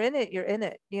think when you're in it, you're in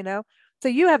it. So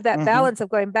you have that Mm-hmm. balance of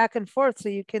going back and forth so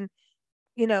you can,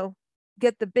 you know,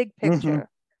 get the big Mm-hmm. picture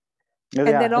and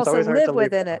then Yeah, it's also always hard to live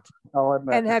leave within though, it I'll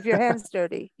admit. and have your hands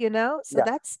dirty. So Yeah,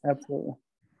 that's absolutely.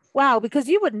 wow, because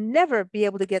you would never be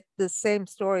able to get the same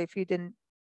story if you didn't,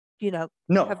 No,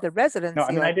 have the no, I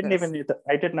residency mean, I like didn't even this. need to,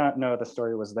 I did not know the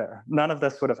story was there. None of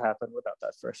this would have happened without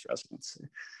that first residency.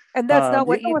 And that's not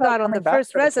what Even you without thought on the coming back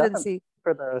first for residency.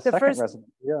 the The second first,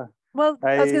 residency. Yeah, well,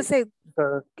 I was going to say,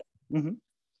 mhm,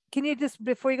 can you just,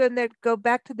 before you go in there, go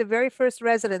back to the very first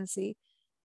residency?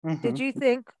 Did mhm, you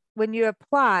think when you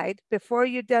applied, before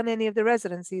you'd done any of the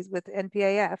residencies with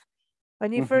NPAF,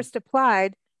 when you mhm. first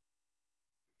applied,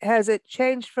 has it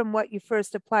changed from what you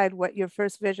first applied, what your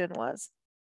first vision was?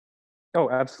 Oh,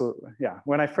 absolutely. Yeah.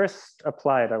 When I first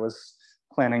applied, I was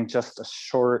planning just a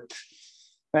short,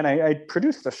 and I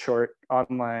produced a short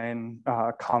online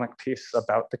comic piece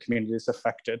about the communities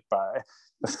affected by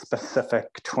the specific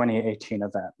 2018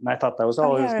 event. And I thought that was Oh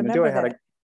all I yeah, was I going to do. remember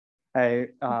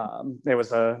that. It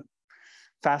was a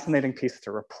fascinating piece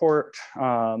to report.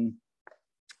 And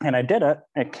I did it.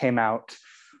 It came out.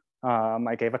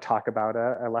 I gave a talk about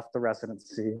it. I left the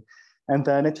residency. And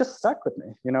then it just stuck with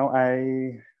me.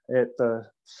 The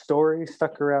story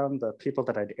stuck around, the people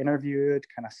that I'd interviewed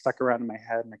kind of stuck around in my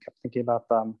head, and I kept thinking about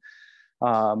them.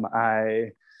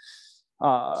 I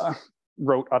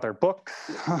wrote other books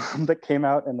that came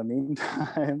out in the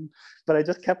meantime, but I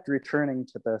just kept returning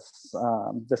to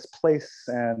this place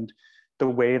and the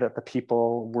way that the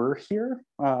people were here,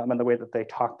 and the way that they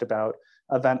talked about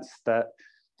events that,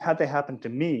 had they happened to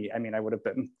me, I mean, I would have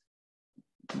been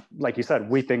like you said,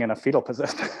 weeping in a fetal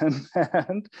position.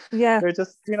 And Yeah. they're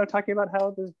just, talking about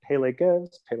how the Pele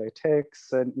gives, Pele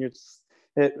takes. And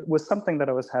it was something that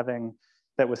I was having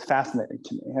that was fascinating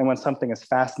to me. And when something is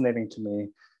fascinating to me,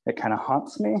 it kind of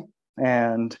haunts me.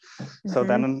 And so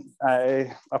then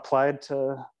I applied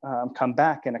to come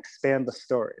back and expand the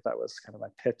story. That was kind of my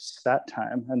pitch that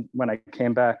time. And when I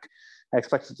came back, I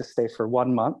expected to stay for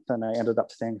 1 month, and I ended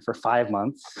up staying for 5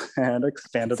 months and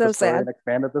expanded the story and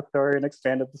expanded the story and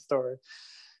expanded the story.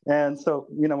 And so,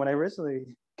 when I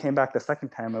originally came back the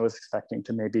second time, I was expecting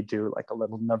to maybe do like a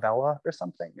little novella or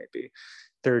something, maybe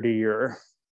 30 or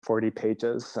 40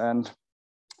 pages. And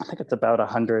I think it's about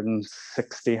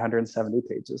 160, 170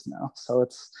 pages now. So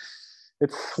it's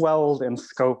swelled in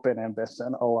scope and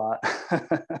ambition a lot.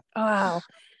 Wow.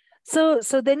 So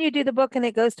then you do the book and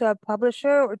it goes to a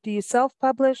publisher, or do you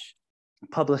self-publish?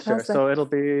 Publisher. So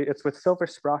it's with Silver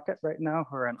Sprocket right now,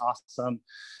 who are an awesome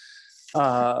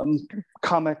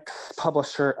comics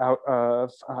publisher out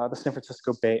of the San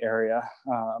Francisco Bay Area.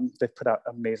 They've put out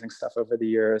amazing stuff over the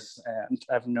years, and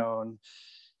I've known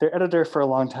their editor for a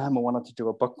long time. I wanted to do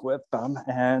a book with them,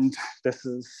 and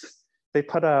they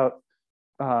put out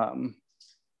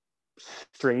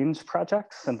strange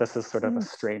projects, and this is sort of a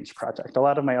strange project. A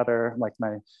lot of my other, like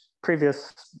my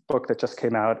previous book that just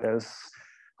came out, is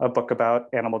a book about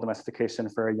animal domestication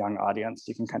for a young audience.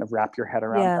 You can kind of wrap your head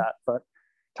around that. But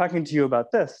talking to you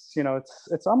about this,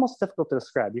 it's almost difficult to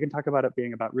describe. You can talk about it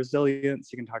being about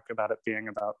resilience. You can talk about it being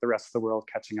about the rest of the world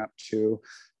catching up to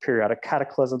periodic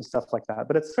cataclysms, stuff like that.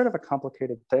 But it's sort of a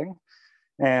complicated thing.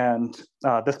 And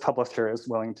this publisher is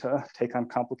willing to take on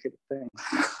complicated things.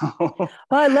 Well,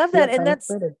 I love that. And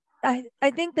that's,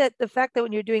 I think that the fact that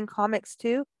when you're doing comics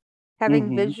too,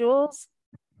 having visuals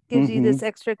gives you this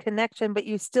extra connection, but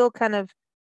you still kind of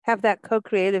have that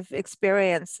co-creative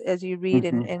experience as you read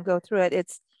and go through it.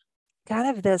 It's kind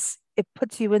of this, it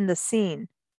puts you in the scene.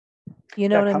 You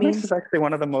know what I mean? Comics is actually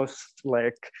one of the most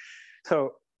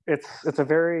so it's a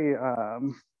very,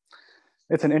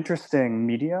 it's an interesting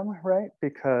medium, right?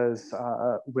 Because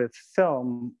with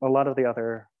film, a lot of the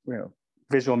other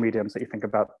visual mediums that you think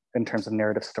about in terms of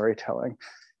narrative storytelling,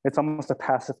 it's almost a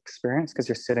passive experience because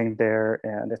you're sitting there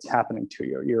and it's happening to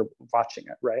you. You're watching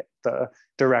it, right? The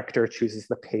director chooses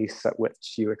the pace at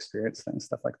which you experience things,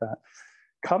 stuff like that.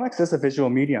 Comics is a visual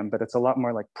medium, but it's a lot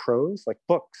more like prose, like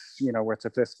books, where it's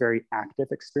this very active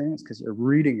experience because you're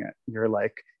reading it.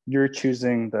 You're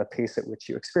choosing the pace at which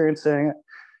you're experiencing it.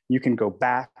 You can go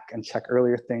back and check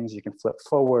earlier things. You can flip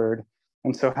forward.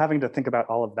 And so having to think about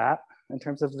all of that in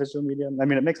terms of visual medium, I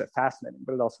mean, it makes it fascinating,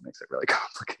 but it also makes it really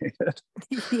complicated.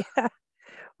 Yeah,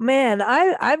 man,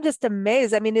 I'm just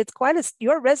amazed. I mean, it's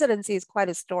your residency is quite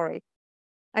a story.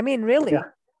 I mean, really, I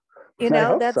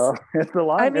hope so. It's a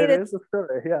long, it is a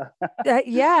story. Yeah.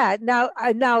 Yeah.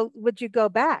 Now, would you go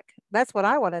back? That's what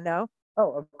I want to know.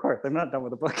 Oh, of course. I'm not done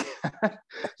with the book.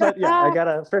 But yeah, I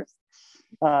gotta first.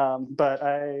 But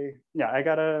I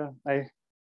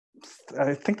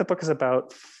think the book is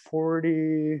about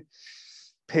 40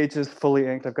 pages fully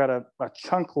inked. I've got a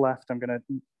chunk left. I'm going to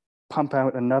pump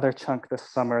out another chunk this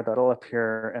summer that'll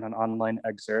appear in an online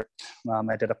excerpt.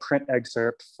 I did a print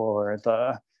excerpt for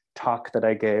the talk that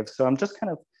I gave. So I'm just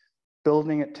kind of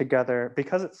building it together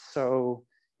because it's so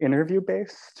interview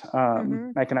based.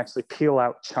 I can actually peel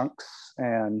out chunks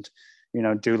and,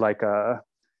 do like a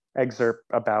excerpt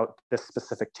about this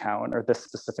specific town or this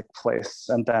specific place,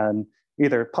 and then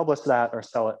either publish that or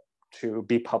sell it to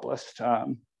be published.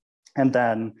 And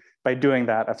then by doing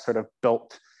that, I've sort of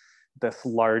built this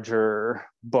larger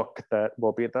book that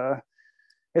will be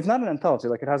it's not an anthology,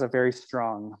 like it has a very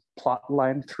strong plot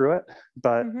line through it,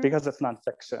 but because it's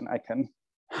nonfiction, I can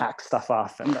hack stuff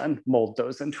off and then mold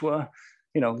those into a,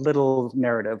 little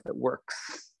narrative that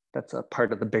works. That's a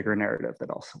part of the bigger narrative that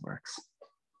also works.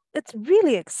 It's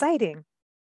really exciting.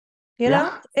 It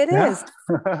is.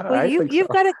 Well, you've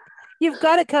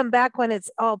got to come back when it's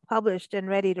all published and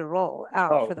ready to roll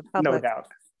out for the public. No doubt.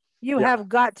 You have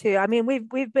got to. I mean,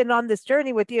 we've been on this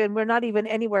journey with you, and we're not even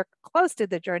anywhere close to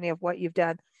the journey of what you've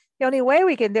done. The only way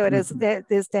we can do it is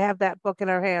to have that book in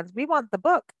our hands. We want the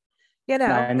book.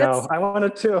 I know. I want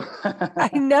it too. I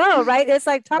know, right? It's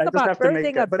like talk about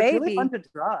birthing a baby. But it's really fun to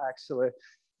draw, actually.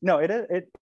 No,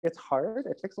 it's hard.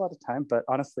 It takes a lot of time, but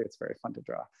honestly, it's very fun to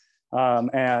draw.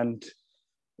 And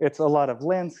it's a lot of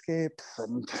landscapes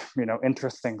and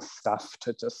interesting stuff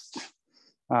to just.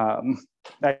 I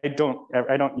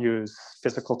don't use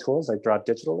physical tools. I draw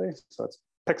digitally, so it's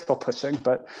pixel pushing,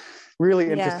 but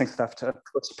really interesting stuff to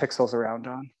push pixels around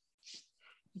on.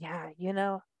 Yeah,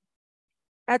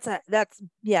 that's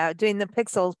doing the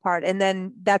pixels part, and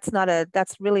then that's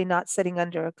really not sitting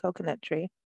under a coconut tree.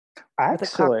 with a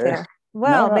Actually, cocktail? no,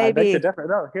 Well, no, I beg to maybe. differ.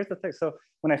 No, here's the thing. So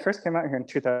when I first came out here in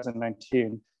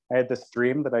 2019, I had this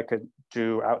dream that I could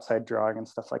do outside drawing and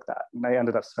stuff like that. And I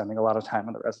ended up spending a lot of time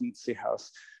in the residency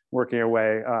house working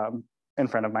away in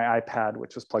front of my iPad,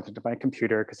 which was plugged into my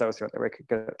computer because that was the only way I could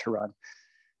get it to run.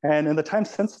 And in the time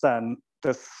since then,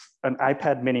 an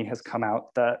iPad mini has come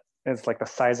out that is like the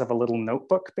size of a little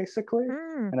notebook, basically.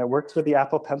 Mm. And it works with the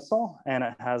Apple Pencil, and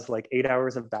it has like 8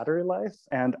 hours of battery life.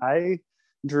 And I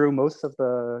drew most of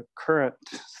the current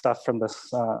stuff from this,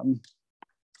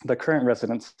 the current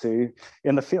residency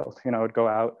in the field. You know, I would go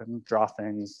out and draw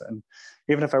things. And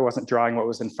even if I wasn't drawing what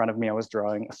was in front of me, I was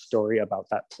drawing a story about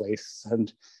that place.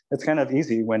 And it's kind of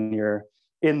easy when you're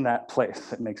in that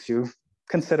place. It makes you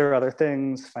consider other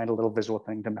things, find a little visual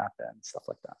thing to map in, stuff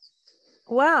like that.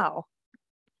 Wow.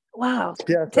 Wow.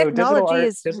 Yeah, so Technology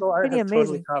is digital art pretty has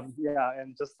totally amazing. come, yeah,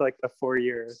 in just like the 4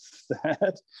 years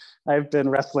that I've been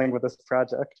wrestling with this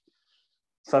project.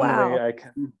 Suddenly Wow. I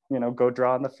can, go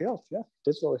draw in the field. Yeah,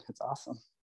 digitally, it's awesome.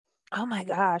 Oh my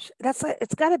gosh.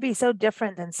 It's got to be so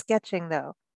different than sketching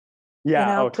though,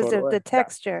 Yeah, oh, because of totally. the Yeah.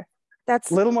 texture. A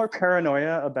That's, little more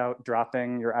paranoia about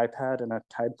dropping your iPad in a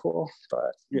tide pool,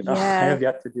 but I yeah. have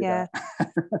yet to do Yeah.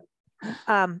 that.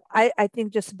 I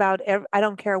think just about I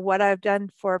don't care what I've done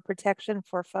for protection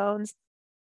for phones.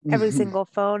 Every single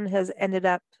phone has ended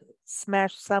up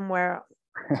smashed somewhere.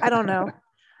 I don't know.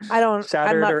 I'm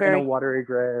Shattered not or in a very, watery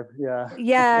grave. Yeah.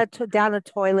 yeah, down a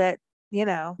toilet, I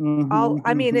mean,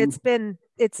 Mm-hmm.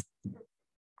 it's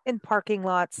in parking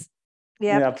lots.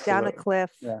 Yep. Yeah, Down a absolutely.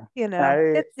 cliff, Yeah.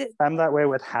 it, I'm that way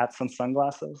with hats and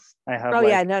sunglasses. I have oh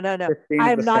yeah, like no, no, no. 15 of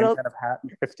I'm the not same a, kind of hat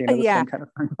and 15 of the yeah, same kind of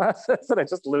sunglasses, and I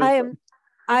just I lose am, them.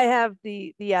 I have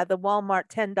the Walmart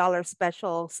 $10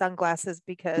 special sunglasses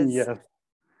because Yes.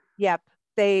 yep,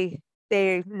 they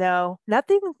no,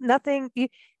 nothing.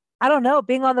 I don't know,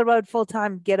 being on the road full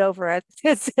time, get over it.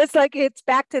 It's like it's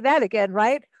back to that again,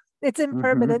 right? It's Mm-hmm.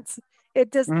 impermanence.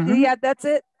 It just, Mm-hmm. yeah, that's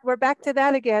it. We're back to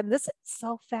that again. This is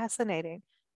so fascinating.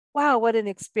 Wow, what an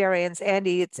experience,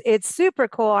 Andy. It's super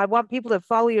cool. I want people to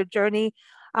follow your journey.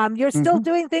 You're still Mm-hmm.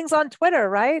 doing things on Twitter,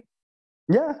 right?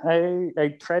 Yeah,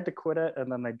 I tried to quit it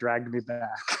and then they dragged me back.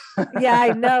 Yeah,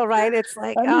 I know, right? It's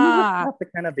like, I mean, you just have to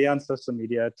kind of be on social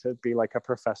media to be like a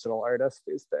professional artist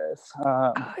these days.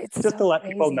 oh, it's Just to so let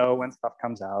people crazy. know when stuff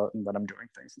comes out and that I'm doing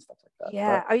things and stuff like that.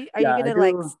 Yeah. But Are you yeah, I gonna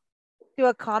like do. do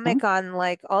a Hmm? comic on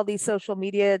like all these social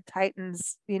media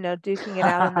titans, duking it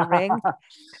out in the ring?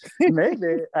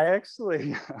 Maybe I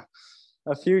actually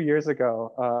a few years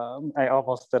ago, I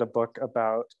almost did a book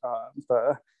about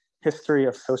the history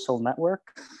of social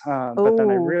networks, but then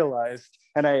I Oh, realized,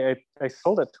 and I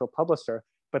sold it to a publisher,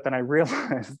 but then I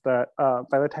realized that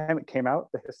by the time it came out,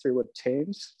 the history would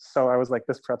change. So I was like,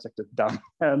 this project is done,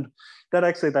 and that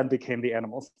actually then became the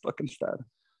animals book instead.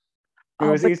 It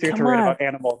oh, was but easier to come write on. about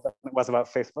animals than it was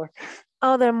about Facebook.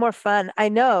 Oh, they're more fun. I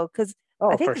know, because I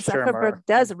Oh, think for sure, more. Zuckerberg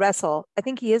does wrestle. I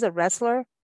think he is a wrestler.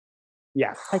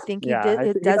 Yes. I think he Yeah. did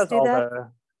it He does does do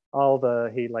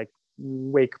that. he like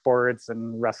wakeboards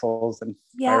and wrestles and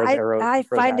Yeah, fires I arrows I and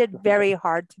throws find it axes and very things.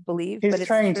 hard to believe, but He's it's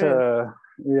trying true. to,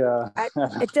 yeah,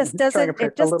 It just he's trying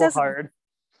doesn't, a little doesn't, hard.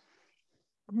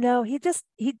 no,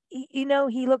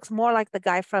 he looks more like the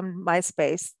guy from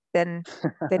MySpace than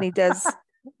he does.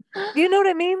 Do you know what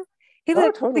I mean? He Oh,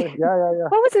 look totally. Yeah, yeah, yeah.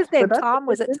 what was his name? But Tom?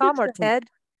 Was it's it Tom or interesting. Ted?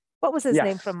 What was his name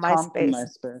Yes, from Tom from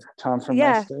MySpace? MySpace. Tom from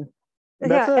Yeah, MySpace.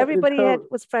 That's yeah. Everybody had so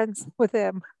was friends with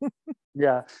him.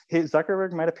 yeah.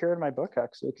 Zuckerberg might appear in my book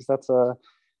actually because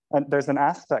and there's an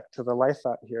aspect to the life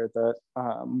out here that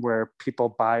where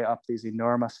people buy up these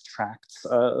enormous tracts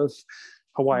of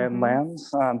Hawaiian Hmm.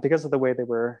 lands because of the way they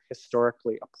were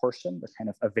historically apportioned. They're kind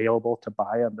of available to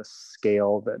buy on this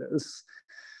scale that is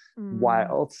Mm.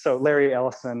 wild. So Larry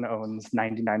Ellison owns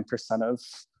 99% of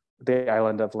the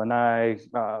island of Lanai.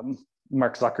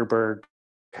 Mark Zuckerberg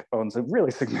owns a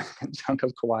really significant chunk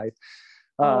of Kauai.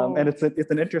 And Oh, it's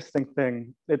an interesting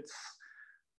thing. It's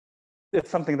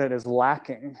something that is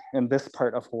lacking in this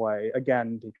part of Hawaii,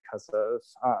 again, because of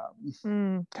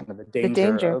mm, kind of the the danger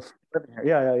danger. of living here.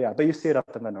 Yeah, yeah, yeah. But you see it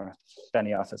up in the north.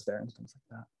 Benioff is there and things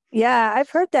like that. Yeah, I've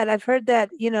heard that. I've heard that,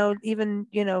 even,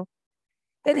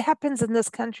 it happens in this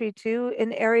country too,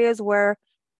 in areas where,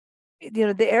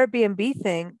 the Airbnb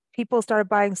thing, people started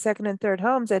buying second and third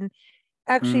homes and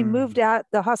actually moved Mm. out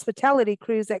the hospitality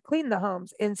crews that clean the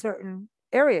homes in certain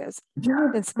areas,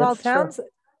 Yeah, in small that's true. towns.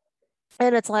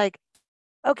 And it's like,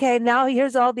 okay, now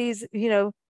here's all these,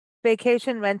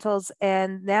 vacation rentals,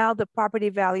 and now the property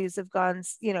values have gone,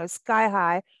 sky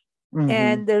high, Mm-hmm.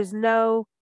 and there's no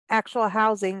actual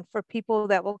housing for people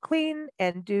that will clean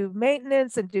and do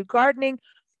maintenance and do gardening.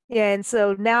 Yeah. And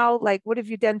so now, like, what have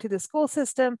you done to the school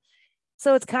system?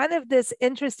 So it's kind of this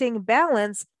interesting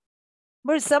balance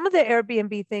where some of the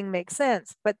Airbnb thing makes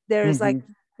sense, but there's like,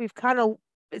 we've kind of,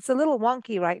 it's a little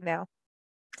wonky right now.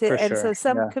 For And sure. so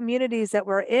some Yeah. communities that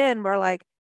we're in were like,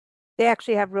 they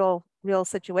actually have real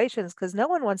situations because no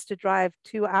one wants to drive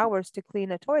 2 hours to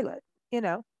clean a toilet, you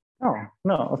know? Oh,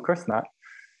 no, of course not.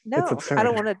 It's No, absurd. I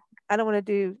don't want to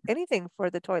do anything for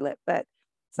the toilet, but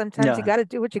sometimes you Yeah. got to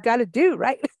do what you got to do,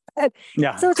 right?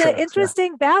 Yeah. So it's True. an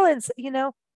interesting balance, you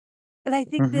know? And I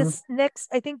think this next,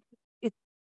 I think it,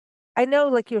 I know,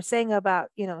 like you're saying about,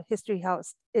 you know, history, how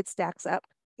it stacks up,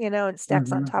 you know, and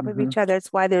stacks on top of each other.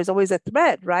 It's why there's always a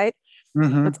thread, right?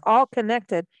 It's all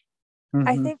connected.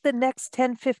 I think the next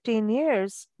 10, 15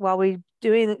 years, while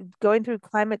going through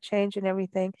climate change and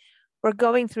everything, we're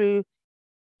going through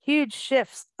huge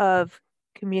shifts of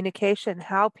communication,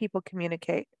 how people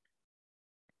communicate.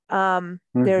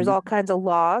 There's all kinds of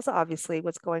laws, obviously,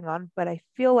 what's going on, but I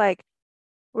feel like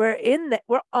we're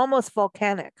almost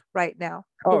volcanic right now.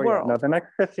 The Oh, yeah. world. No, the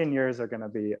next 15 years are going to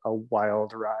be a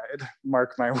wild ride.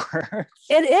 Mark my words.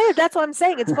 It is. That's what I'm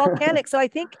saying. It's volcanic. So I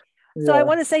think, so I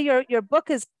want to say your book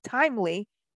is timely,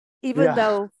 even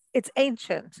though it's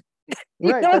ancient.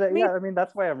 You Right. know what But I mean? yeah, I mean,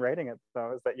 that's why I'm writing it,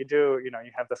 though, is that you do, you know,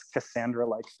 you have this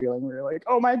Cassandra-like feeling where you're like,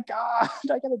 oh my God,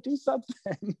 I got to do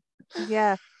something.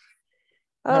 Yeah.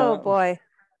 Oh boy.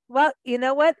 Well, you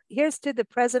know what? Here's to the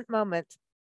present moment.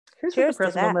 Here's to the Cheers to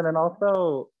present that. moment, and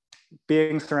also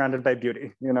being surrounded by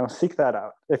beauty. You know, seek that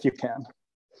out if you can.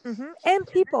 And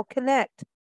people connect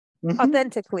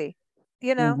authentically,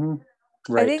 you know.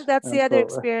 Right. I think that's the other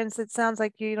experience. It sounds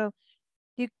like, you know,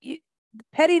 you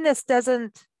pettiness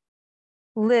doesn't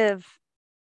live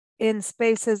in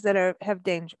spaces that have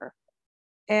danger.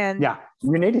 And yeah,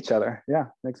 you need each other. Yeah,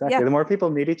 exactly. Yeah. The more people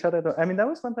need each other, I mean, that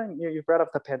was one thing you brought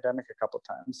up the pandemic a couple of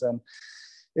times, and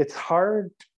it's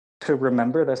hard to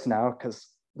remember this now because,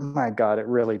 my God, it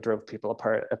really drove people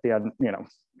apart at the end. You know,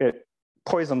 it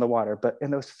poisoned the water. But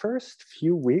in those first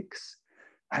few weeks,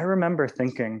 I remember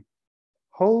thinking,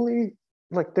 holy,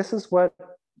 like, this is what,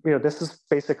 you know, this is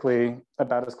basically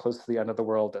about as close to the end of the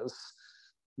world as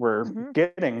we're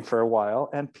getting for a while.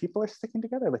 And people are sticking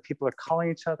together. Like, people are calling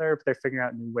each other, they're figuring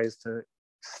out new ways to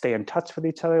stay in touch with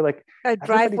each other. Like,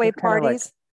 driveway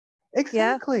parties.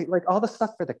 Exactly. Like, all the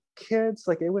stuff for the kids.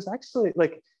 Like, it was actually,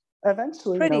 like,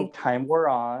 eventually, you know, time wore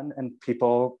on and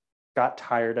people got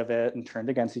tired of it and turned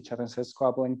against each other and started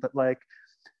squabbling. But, like,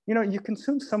 you know, you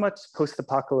consume so much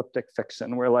post-apocalyptic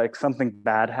fiction where, like, something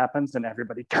bad happens and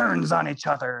everybody turns on each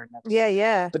other. And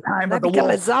the time of the wolf,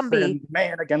 a zombie. And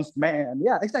man against man.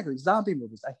 Yeah, exactly. Zombie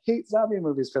movies. I hate zombie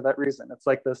movies for that reason. It's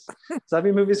like this,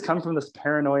 zombie movies come from this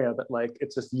paranoia that, like,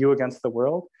 it's just you against the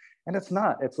world. And it's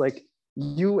not. It's like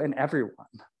you and everyone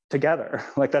together.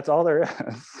 Like, that's all there is.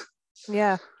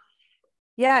 Yeah.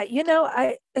 Yeah. You know,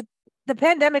 the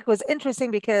pandemic was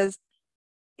interesting because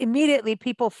immediately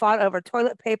people fought over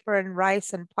toilet paper and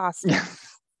rice and pasta. Yes.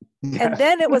 And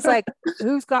then it was like,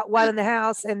 who's got what in the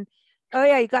house? And, oh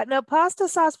yeah, you got no pasta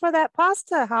sauce for that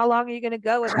pasta. How long are you going to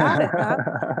go without it? Huh?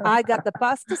 I got the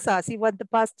pasta sauce. You want the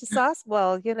pasta sauce?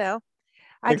 Well, you know,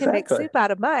 I can make soup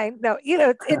out of mine. No, you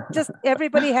know, it just,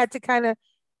 everybody had to kind of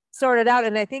sort it out.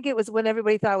 And I think it was when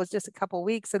everybody thought it was just a couple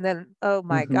weeks. And then, oh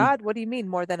my God, what do you mean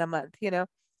more than a month? You know,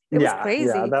 it was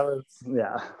crazy. Yeah, that was,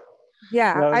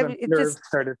 it just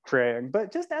started praying.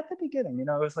 But just at the beginning, you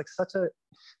know, it was like such a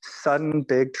sudden,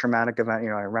 big, traumatic event.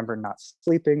 You know, I remember not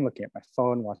sleeping, looking at my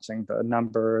phone, watching the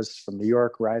numbers from New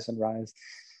York rise and rise.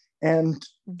 And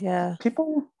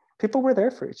people were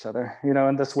there for each other, you know,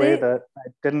 in this way that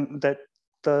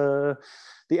the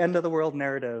end of the world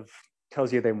narrative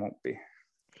tells you they won't be.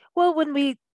 Well, when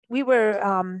we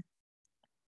were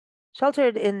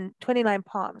sheltered in 29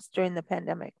 Palms during the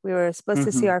pandemic, we were supposed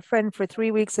to see our friend for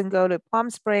 3 weeks and go to Palm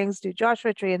Springs, do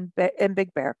Joshua Tree and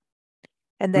Big Bear,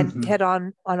 and then head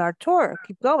on our tour,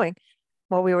 keep going.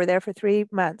 Well, we were there for 3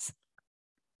 months,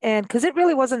 and because it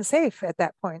really wasn't safe at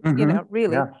that point, you know,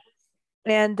 really. Yeah.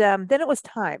 And then it was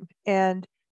time, and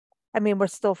I mean, we're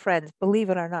still friends. Believe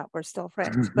it or not, we're still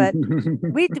friends. But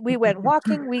we went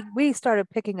walking. We started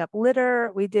picking up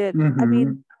litter. We did. I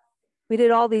mean, we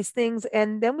did all these things,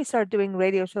 and then we started doing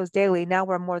radio shows daily. Now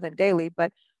we're more than daily,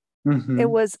 but it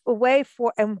was a way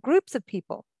for groups of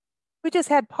people. We just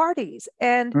had parties,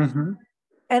 and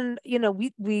you know,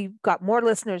 we got more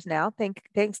listeners now,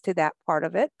 thanks to that part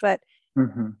of it. But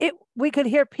we could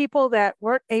hear people that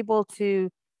weren't able to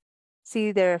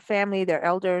see their family, their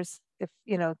elders, if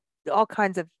you know, all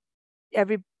kinds of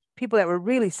people that were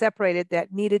really separated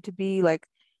that needed to be like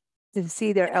to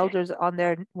see their elders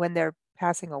on when they're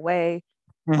passing away,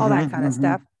 all that kind of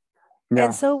stuff.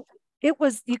 And so it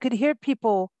was, you could hear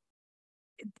people,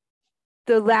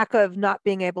 the lack of not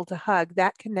being able to hug,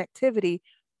 that connectivity.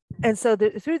 And so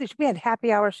through this, we had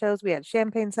happy hour shows, we had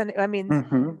champagne Sunday. I mean,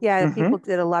 people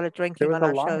did a lot of drinking on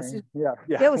our shows. It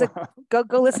was go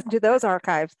listen to those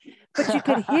archives. But you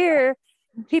could hear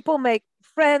people make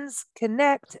friends,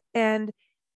 connect, and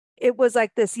it was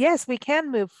like this. Yes, we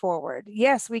can move forward.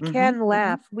 Yes, we can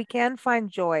laugh. We can find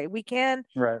joy. We can,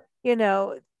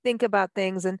 think about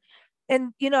things. And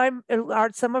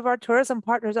some of our tourism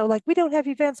partners are like, we don't have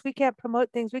events. We can't promote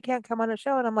things. We can't come on a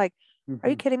show. And I'm like, are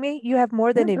you kidding me? You have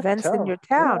more than events in your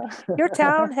town. Your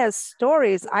town has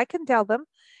stories. I can tell them,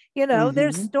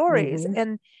 there's stories.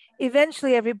 And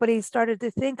eventually everybody started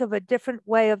to think of a different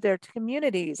way of their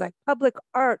communities, like public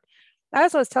art. I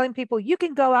also was telling people, you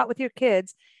can go out with your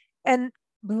kids and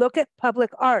look at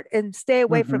public art and stay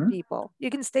away from people. You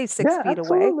can stay 6 feet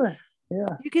away.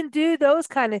 Yeah. You can do those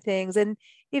kind of things. And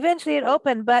eventually it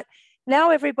opened, but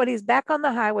now everybody's back on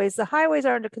the highways. The highways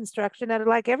are under construction, and I'd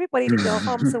like everybody to go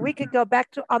home so we could go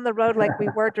back on the road like we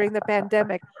were during the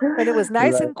pandemic, when it was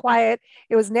nice and quiet.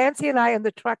 It was Nancy and I and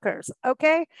the truckers.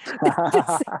 Okay.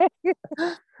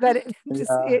 But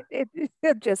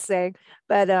just saying,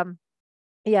 but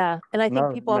yeah. And I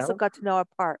think people also got to know our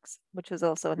parks, which was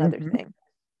also another thing.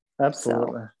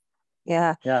 Absolutely. So,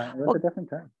 yeah. Yeah. It was a different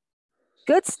time.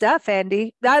 Good stuff,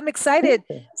 Andy. I'm excited.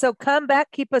 So come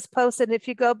back, keep us posted. If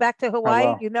you go back to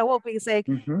Hawaii, we'll be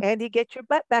saying, Andy, get your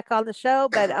butt back on the show.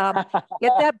 But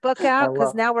get that book out,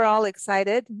 because now we're all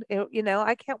excited.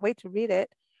 I can't wait to read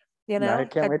it. No, I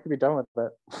can't wait to be done with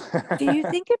it. Do you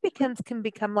think it can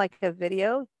become like a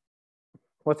video?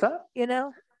 What's that?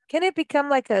 Can it become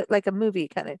like a movie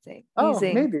kind of thing?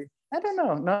 Maybe. I don't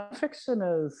know.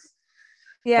 Nonfiction is.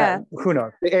 Yeah. Who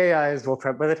knows? The AIs will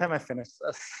by the time I finish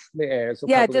this, the AIs will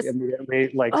probably immediately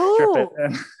strip it.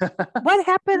 And what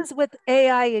happens with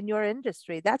AI in your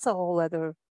industry? That's a whole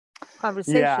other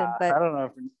conversation. Yeah, but I don't know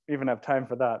if we even have time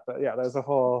for that. But yeah, there's a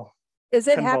whole. Is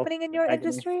it happening in your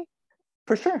industry?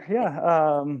 For sure.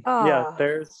 Yeah.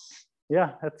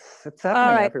 Yeah. It's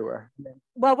happening everywhere.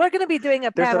 Well, we're going to be doing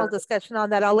a panel discussion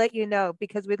on that. I'll let you know,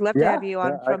 because we'd love to have you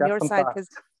on from your side. Because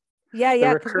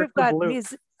because we've got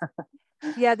music.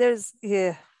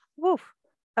 Woof.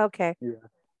 Okay. Yeah.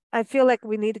 I feel like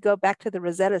we need to go back to the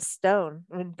Rosetta Stone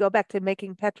and go back to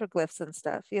making petroglyphs and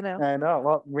stuff, I know.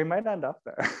 Well, we might end up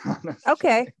there.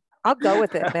 Okay. I'll go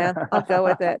with it, man. I'll go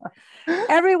with it.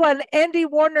 Everyone,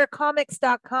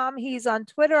 AndyWarnerComics.com. He's on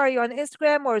Twitter. Are you on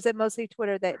Instagram, or is it mostly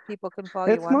Twitter that people can follow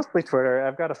you on? It's mostly Twitter.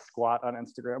 I've got a squat on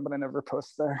Instagram, but I never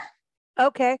post there.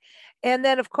 Okay. And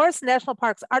then, of course,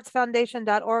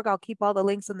 nationalparksartsfoundation.org. I'll keep all the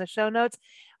links in the show notes.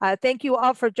 Thank you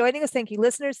all for joining us. Thank you,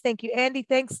 listeners. Thank you, Andy.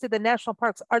 Thanks to the National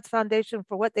Parks Arts Foundation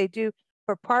for what they do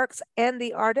for parks and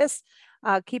the artists.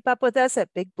 Keep up with us at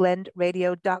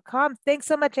bigblendradio.com. Thanks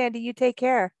so much, Andy. You take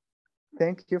care.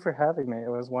 Thank you for having me. It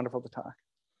was wonderful to talk.